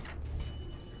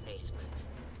 Basement.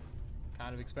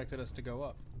 Kind of expected us to go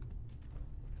up.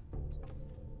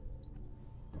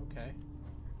 Okay.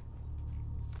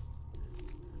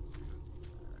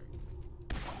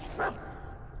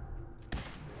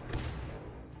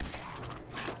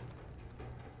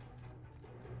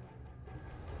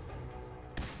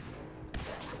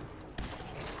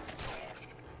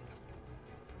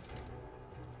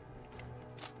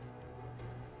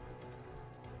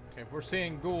 If we're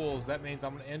seeing ghouls, that means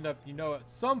I'm gonna end up, you know, at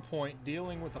some point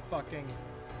dealing with a fucking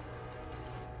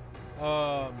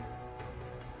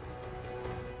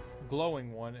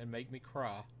glowing one and make me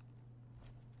cry.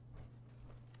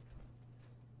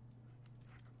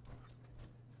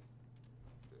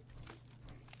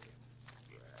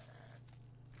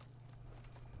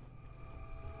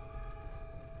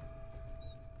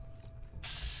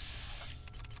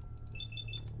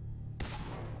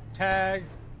 Tag.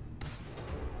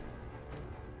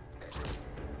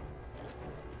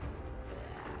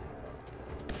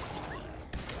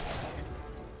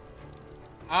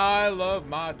 I love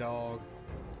my dog.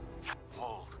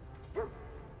 Hold.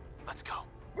 Let's go.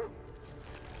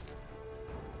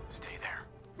 Stay there.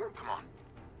 Come on.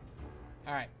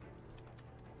 Alright.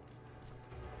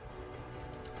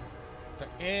 Is there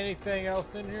anything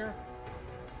else in here?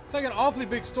 It's like an awfully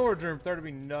big storage room for there to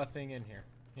be nothing in here.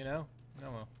 You know?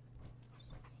 No, well.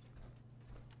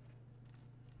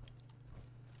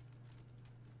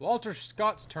 Walter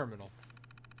Scott's terminal.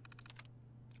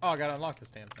 Oh, I gotta unlock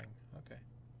this damn thing. Okay.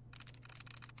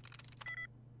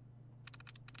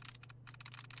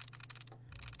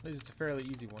 At least it's a fairly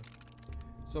easy one.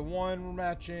 So one we're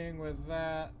matching with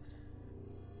that.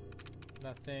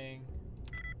 Nothing.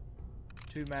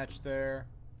 Two match there.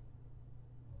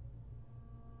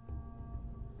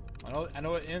 I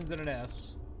know it ends in an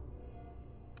S.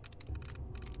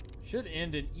 Should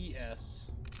end in ES.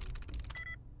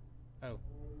 Oh.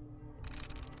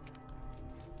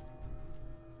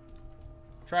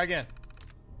 Try again.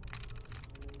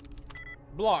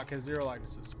 Block has 0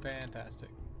 likenesses. Fantastic.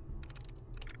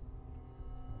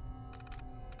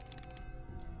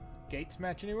 Gates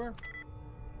match anywhere?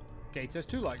 Gates has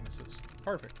 2 likenesses.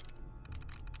 Perfect.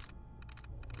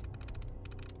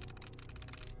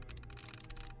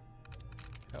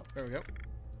 Oh, there we go.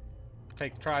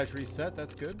 Take tries reset.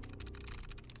 That's good.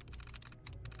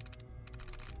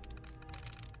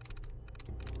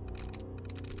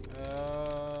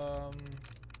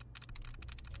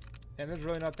 And there's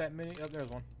really not that many. Oh, there's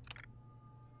one.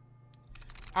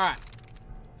 Alright.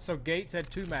 So Gates had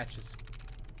 2 matches.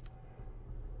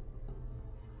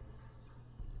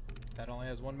 That only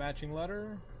has 1 matching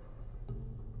letter.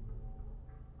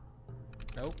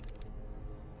 Nope.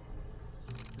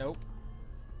 Nope.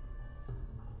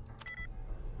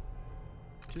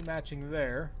 2 matching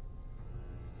there.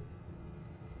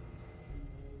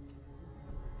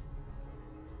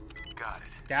 Got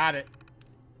it. Got it.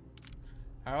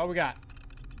 Alright, what we got?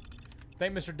 I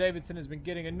think Mr. Davidson has been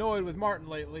getting annoyed with Martin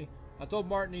lately. I told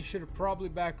Martin he should have probably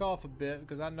back off a bit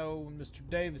because I know Mr.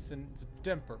 Davidson's a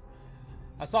temper.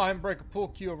 I saw him break a pool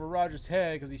cue over Roger's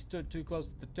head because he stood too close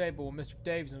to the table when Mr.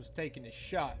 Davidson was taking his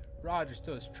shot. Roger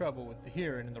still has trouble with the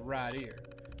hearing in the right ear.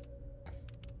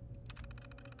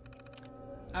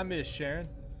 I miss Sharon.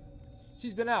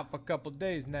 She's been out for a couple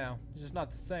days now. It's just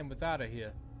not the same without her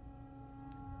here.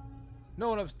 No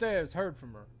one upstairs heard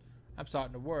from her. I'm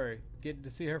starting to worry. Getting to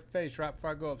see her face right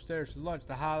before I go upstairs for lunch,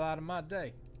 the highlight of my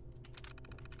day.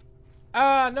 No,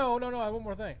 I have one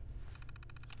more thing.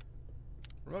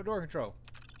 Remote door control.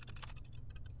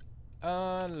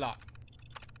 Unlock.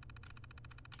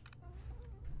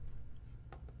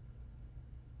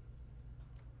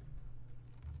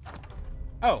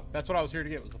 Oh, that's what I was here to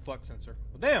get, was the flux sensor.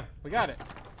 Well, damn, we got it.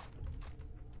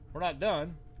 We're not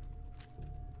done.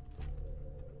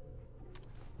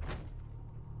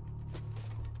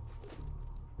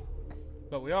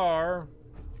 But we are.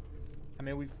 I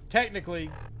mean, we've technically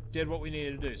did what we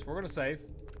needed to do. So we're going to save.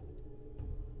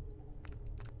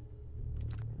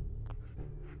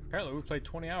 Apparently we've played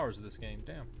 20 hours of this game.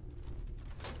 Damn.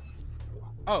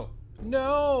 Oh.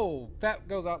 No! That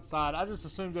goes outside. I just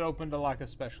assumed it opened to like a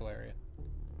special area.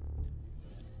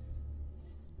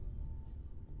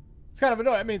 It's kind of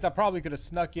annoying. That means I probably could have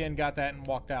snuck in, got that, and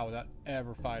walked out without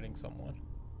ever fighting someone.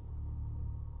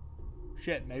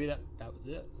 Shit, maybe that was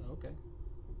it. Okay.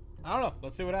 I don't know.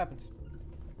 Let's see what happens.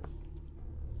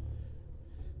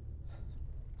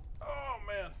 Oh,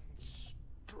 man.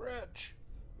 Stretch.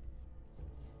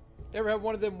 Ever had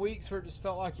one of them weeks where it just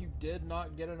felt like you did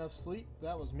not get enough sleep?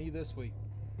 That was me this week.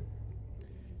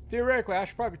 Theoretically, I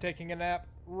should probably be taking a nap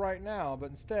right now, but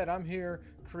instead I'm here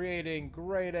creating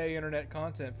grade A internet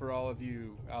content for all of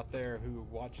you out there who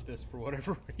watch this for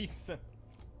whatever reason.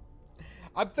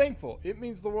 I'm thankful. It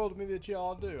means the world to me that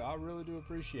y'all do. I really do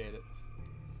appreciate it.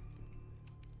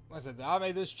 Like I said, I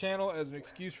made this channel as an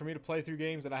excuse for me to play through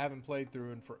games that I haven't played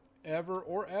through in forever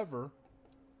or ever.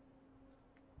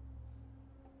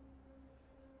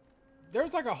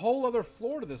 There's like a whole other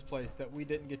floor to this place that we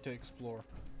didn't get to explore.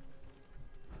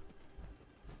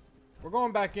 We're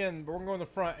going back in, but we're going to go in the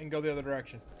front and go the other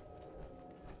direction.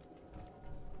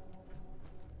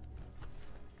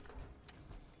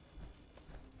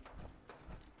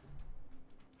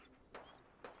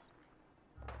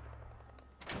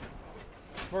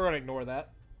 We're going to ignore that.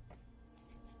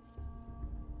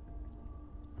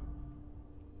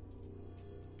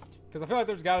 Because I feel like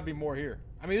there's got to be more here.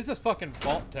 I mean, this is fucking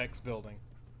Vault-Tech's building.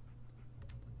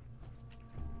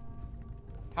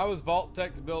 How is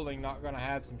Vault-Tech's building not going to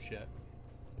have some shit?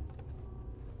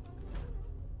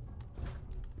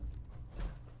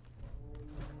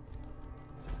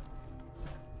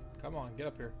 Come on, get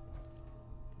up here.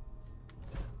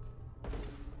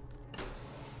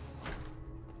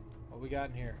 What we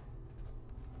got in here?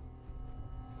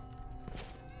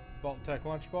 Vault-Tech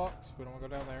lunchbox. We don't want to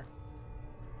go down there.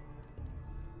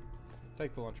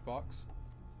 Take the lunchbox.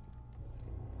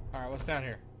 Alright, what's down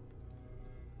here?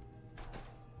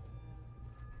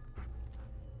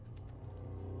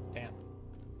 Damn.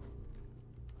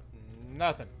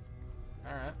 Nothing.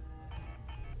 Alright.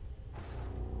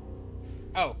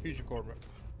 Oh, fusion core.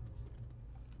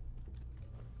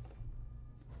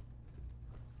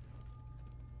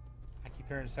 I keep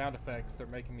hearing sound effects. They're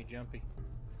making me jumpy.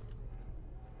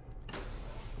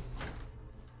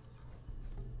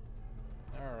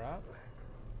 Alright.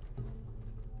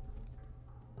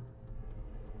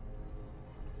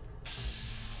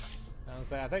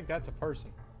 I think that's a person.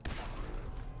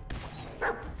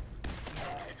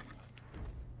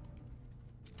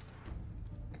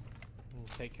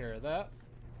 Take care of that.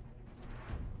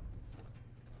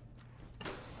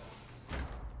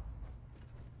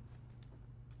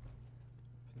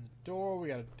 door. We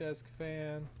got a desk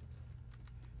fan.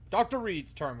 Dr.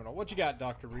 Reed's terminal. What you got,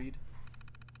 Dr. Reed?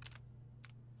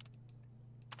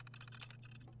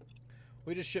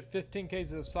 We just shipped 15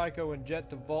 cases of Psycho and Jet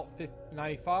to Vault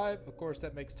 95. Of course,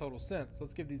 that makes total sense.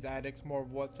 Let's give these addicts more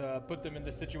of what put them in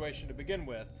this situation to begin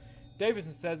with.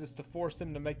 Davidson says it's to force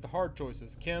them to make the hard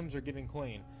choices. Chems or getting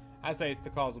clean. I say it's to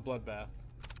cause a bloodbath.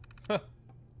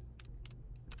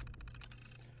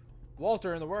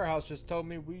 Walter in the warehouse just told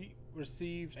me we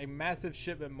received a massive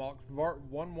shipment marked VART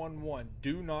 111.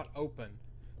 Do not open.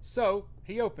 So,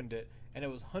 he opened it, and it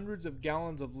was hundreds of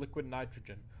gallons of liquid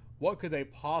nitrogen. What could they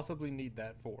possibly need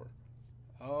that for?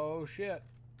 Oh, shit.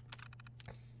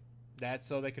 That's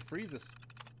so they could freeze us.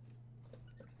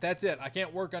 That's it. I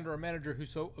can't work under a manager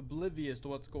who's so oblivious to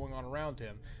what's going on around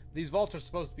him. These vaults are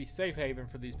supposed to be safe haven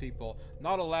for these people,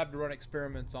 not a lab to run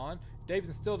experiments on.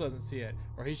 Davidson still doesn't see it,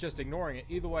 or he's just ignoring it.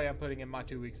 Either way, I'm putting in my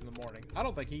 2 weeks in the morning. I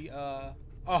don't think he, oh,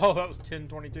 that was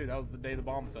 10/22. That was the day the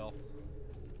bomb fell.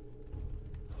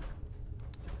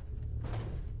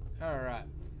 Alright.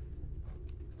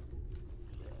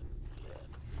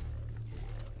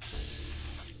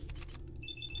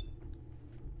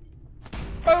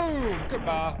 Boom!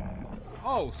 Goodbye.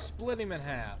 Oh, split him in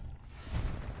half.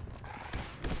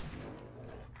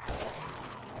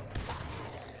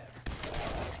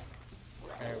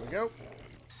 There we go.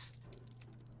 Psst.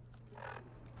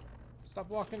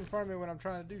 Stop walking in front of me when I'm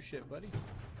trying to do shit, buddy.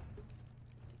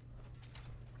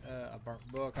 A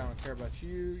burnt book. I don't care about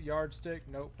you. Yardstick.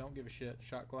 Nope. Don't give a shit.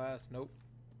 Shot glass. Nope.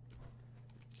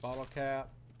 Bottle cap.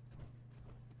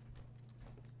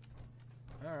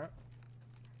 Alright.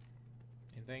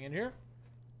 Anything in here?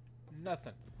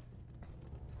 Nothing.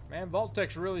 Man,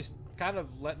 Vault-Tech's really kind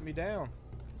of letting me down.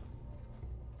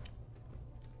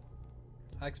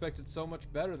 I expected so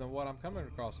much better than what I'm coming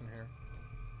across in here.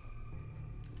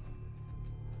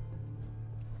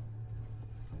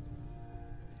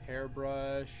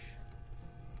 Hairbrush.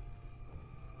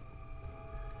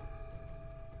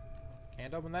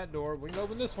 Can't open that door. We can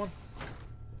open this one.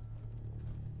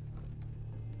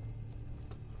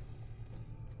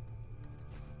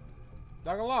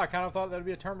 Not gonna lie, I kind of thought there'd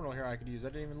be a terminal here I could use. I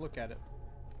didn't even look at it.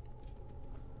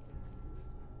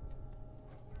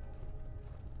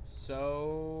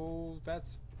 So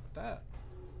that's that.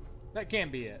 That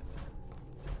can't be it.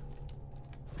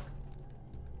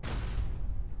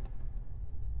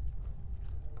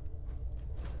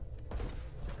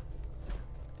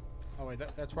 Oh wait,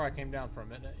 that's where I came down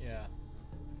from, isn't it? Yeah.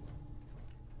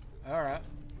 Alright.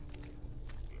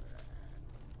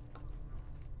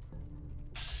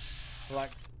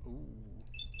 Like, ooh.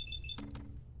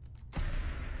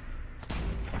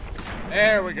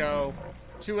 There we go.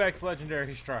 2x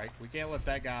legendary strike. We can't let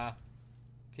that guy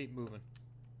keep moving.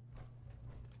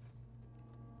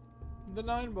 The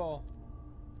 9-ball.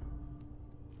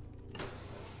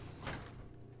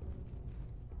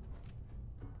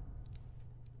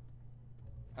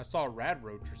 I saw a rad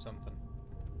roach or something.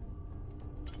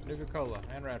 Nuka-Cola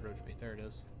and rad roach meat. There it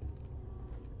is.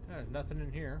 There's nothing in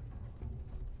here.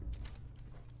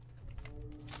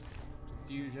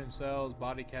 Fusion cells,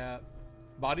 body cap.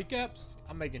 Body caps?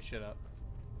 I'm making shit up.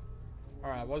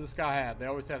 Alright, what does this guy have? They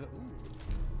always have... Ooh.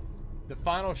 The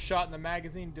final shot in the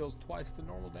magazine deals twice the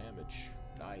normal damage.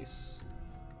 Nice.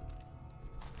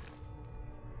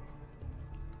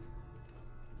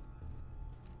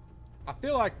 I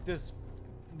feel like this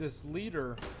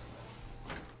leader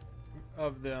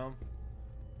of them,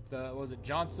 was it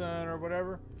Johnson or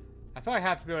whatever? I feel like I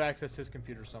have to be able to access his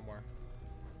computer somewhere.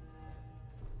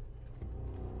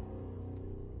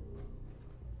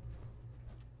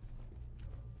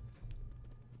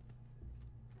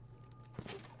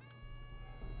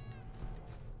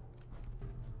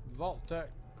 Vault-Tech.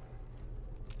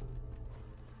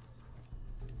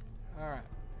 Alright.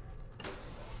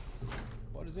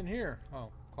 What is in here? Oh,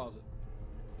 closet.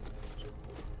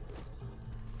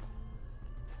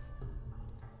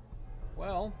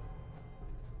 Well,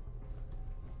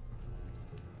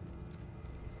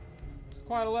 it's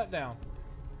quite a letdown.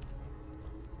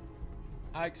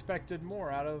 I expected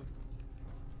more out of...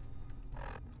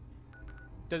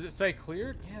 Does it say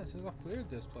cleared? Yeah, it says I've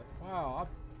cleared this place. Wow,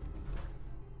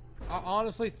 I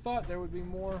honestly thought there would be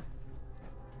more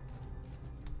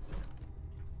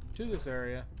to this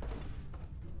area.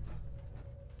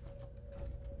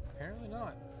 Apparently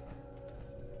not.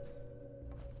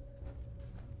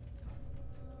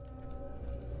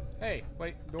 Hey,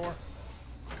 wait, door.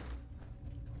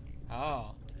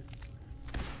 Oh.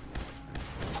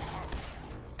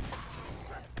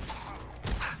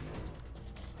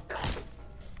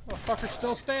 Oh, fucker's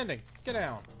still standing. Get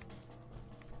down.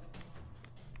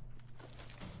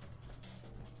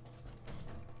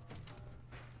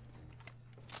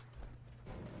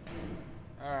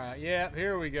 Yep,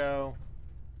 here we go.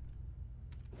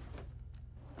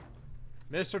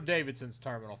 Mr. Davidson's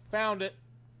terminal. Found it.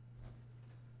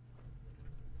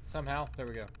 Somehow. There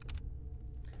we go.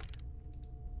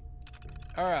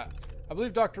 Alright. I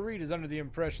believe Dr. Reed is under the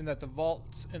impression that the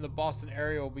vaults in the Boston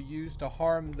area will be used to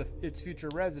harm its future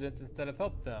residents instead of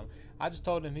help them. I just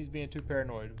told him he's being too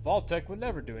paranoid. Vault-Tec would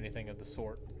never do anything of the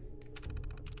sort.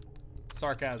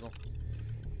 Sarcasm.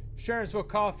 Sharon spilled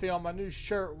coffee on my new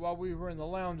shirt while we were in the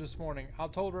lounge this morning. I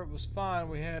told her it was fine.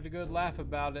 We had a good laugh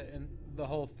about it and the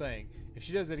whole thing. If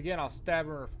she does it again, I'll stab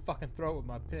her in her fucking throat with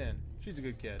my pen. She's a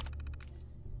good kid.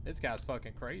 This guy's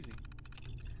fucking crazy.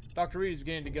 Dr. Reed is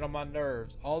beginning to get on my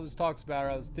nerves. All this talks about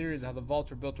are his theories of how the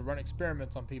vaults are built to run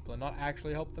experiments on people and not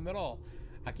actually help them at all.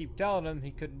 I keep telling him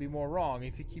he couldn't be more wrong.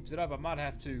 If he keeps it up, I might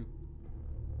have to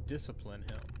discipline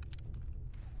him.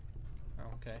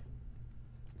 Okay.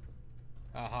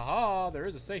 Ah ha ha, there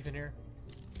is a safe in here.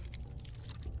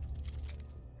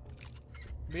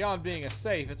 Beyond being a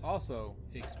safe, it's also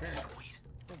experience.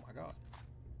 Oh my god.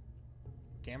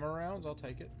 Gamma rounds, I'll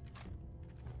take it.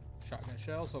 Shotgun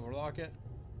shell, silver locket.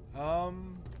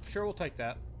 Sure, we'll take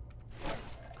that.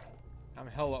 I'm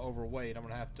hella overweight. I'm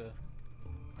gonna have to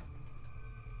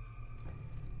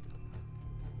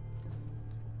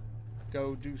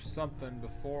go do something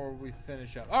before we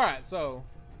finish up. Alright, so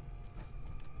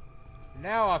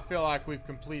now I feel like we've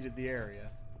completed the area.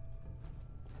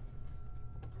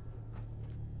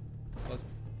 Let's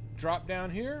drop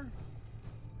down here.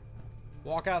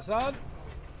 Walk outside.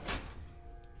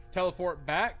 Teleport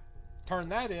back. Turn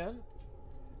that in.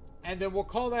 And then we'll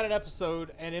call that an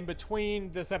episode. And in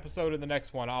between this episode and the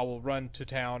next one, I will run to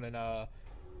town and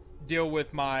deal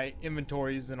with my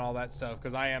inventories and all that stuff.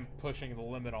 Because I am pushing the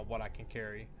limit on what I can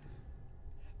carry.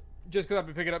 Just because I've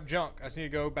been picking up junk. I just need to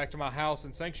go back to my house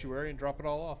in Sanctuary and drop it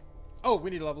all off. Oh, we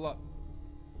need to level up.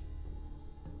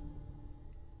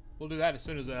 We'll do that as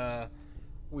soon as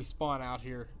we spawn out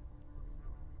here.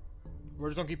 We're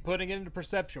just going to keep putting it into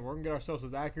perception. We're going to get ourselves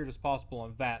as accurate as possible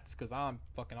on VATS. Because I'm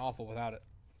fucking awful without it.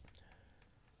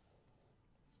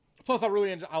 Plus,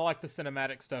 I like the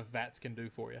cinematic stuff VATS can do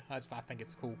for you. I think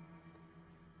it's cool.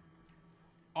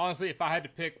 Honestly, if I had to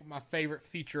pick my favorite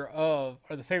feature of,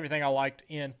 or the favorite thing I liked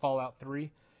in Fallout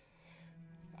 3,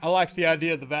 I liked the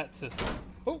idea of the VAT system.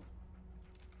 Oh!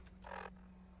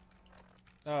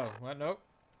 Oh, what? Nope.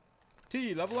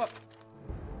 T, level up.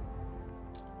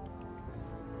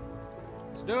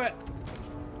 Let's do it.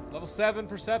 Level 7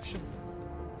 perception.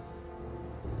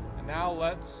 And now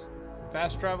let's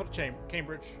fast travel to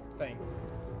Cambridge thing.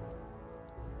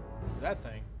 That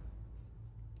thing?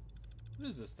 What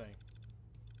is this thing?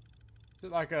 Is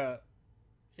it like a...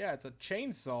 Yeah, it's a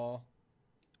chainsaw.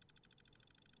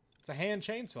 It's a hand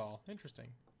chainsaw. Interesting.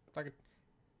 It's like a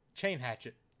chain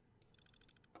hatchet.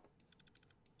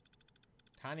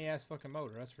 Tiny ass fucking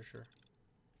motor, that's for sure.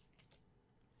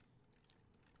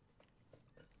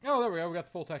 Oh, there we go. We got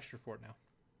the full texture for it now.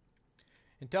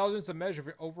 Intelligence, a measure of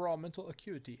your overall mental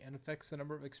acuity and affects the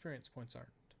number of experience points earned.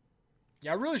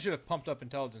 Yeah, I really should have pumped up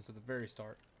intelligence at the very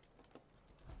start.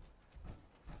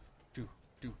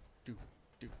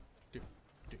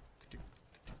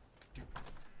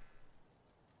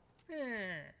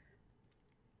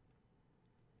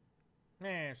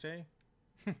 See?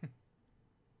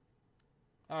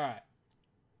 Alright.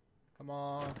 Come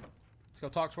on. Let's go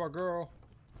talk to our girl.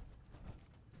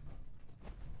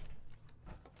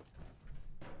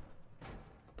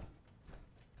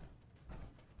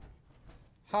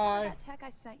 Hi. That tech I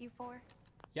sent you for?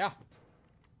 Here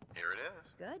it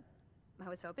is. Good. I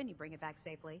was hoping you'd bring it back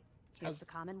safely. Here's the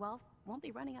Commonwealth. Won't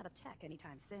be running out of tech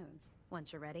anytime soon.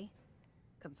 Once you're ready,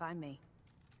 come find me.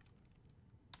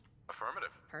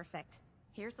 Affirmative. Perfect.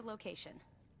 Here's the location.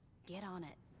 Get on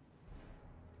it.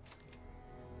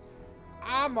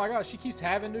 Oh my god, she keeps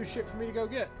having new shit for me to go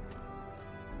get.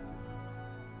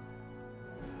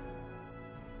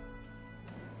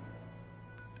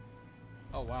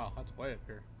 Oh wow, that's way up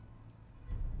here.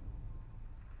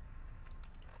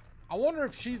 I wonder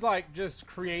if she's like just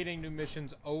creating new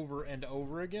missions over and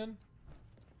over again.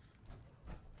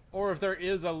 Or if there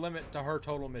is a limit to her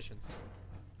total missions.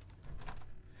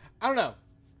 I don't know.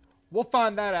 We'll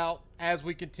find that out as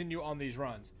we continue on these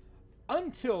runs.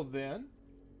 Until then,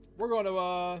 we're going to,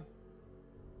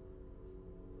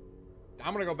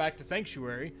 I'm going to go back to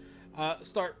Sanctuary.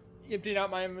 Start emptying out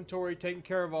my inventory, taking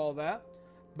care of all that.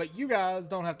 But you guys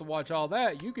don't have to watch all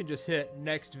that. You can just hit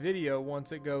next video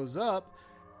once it goes up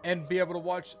and be able to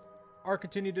watch our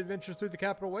continued adventures through the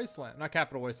Capital Wasteland. Not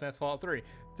Capital Wasteland, that's Fallout 3.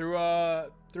 Through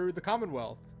the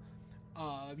Commonwealth.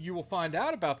 You will find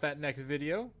out about that next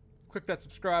video. Click that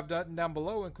subscribe button down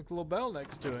below and click the little bell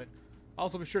next to it.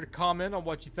 Also, be sure to comment on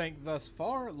what you think thus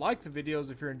far. Like the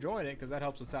videos if you're enjoying it, because that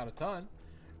helps us out a ton.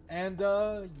 And,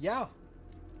 yeah.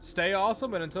 Stay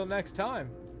awesome, and until next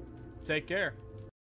time, take care.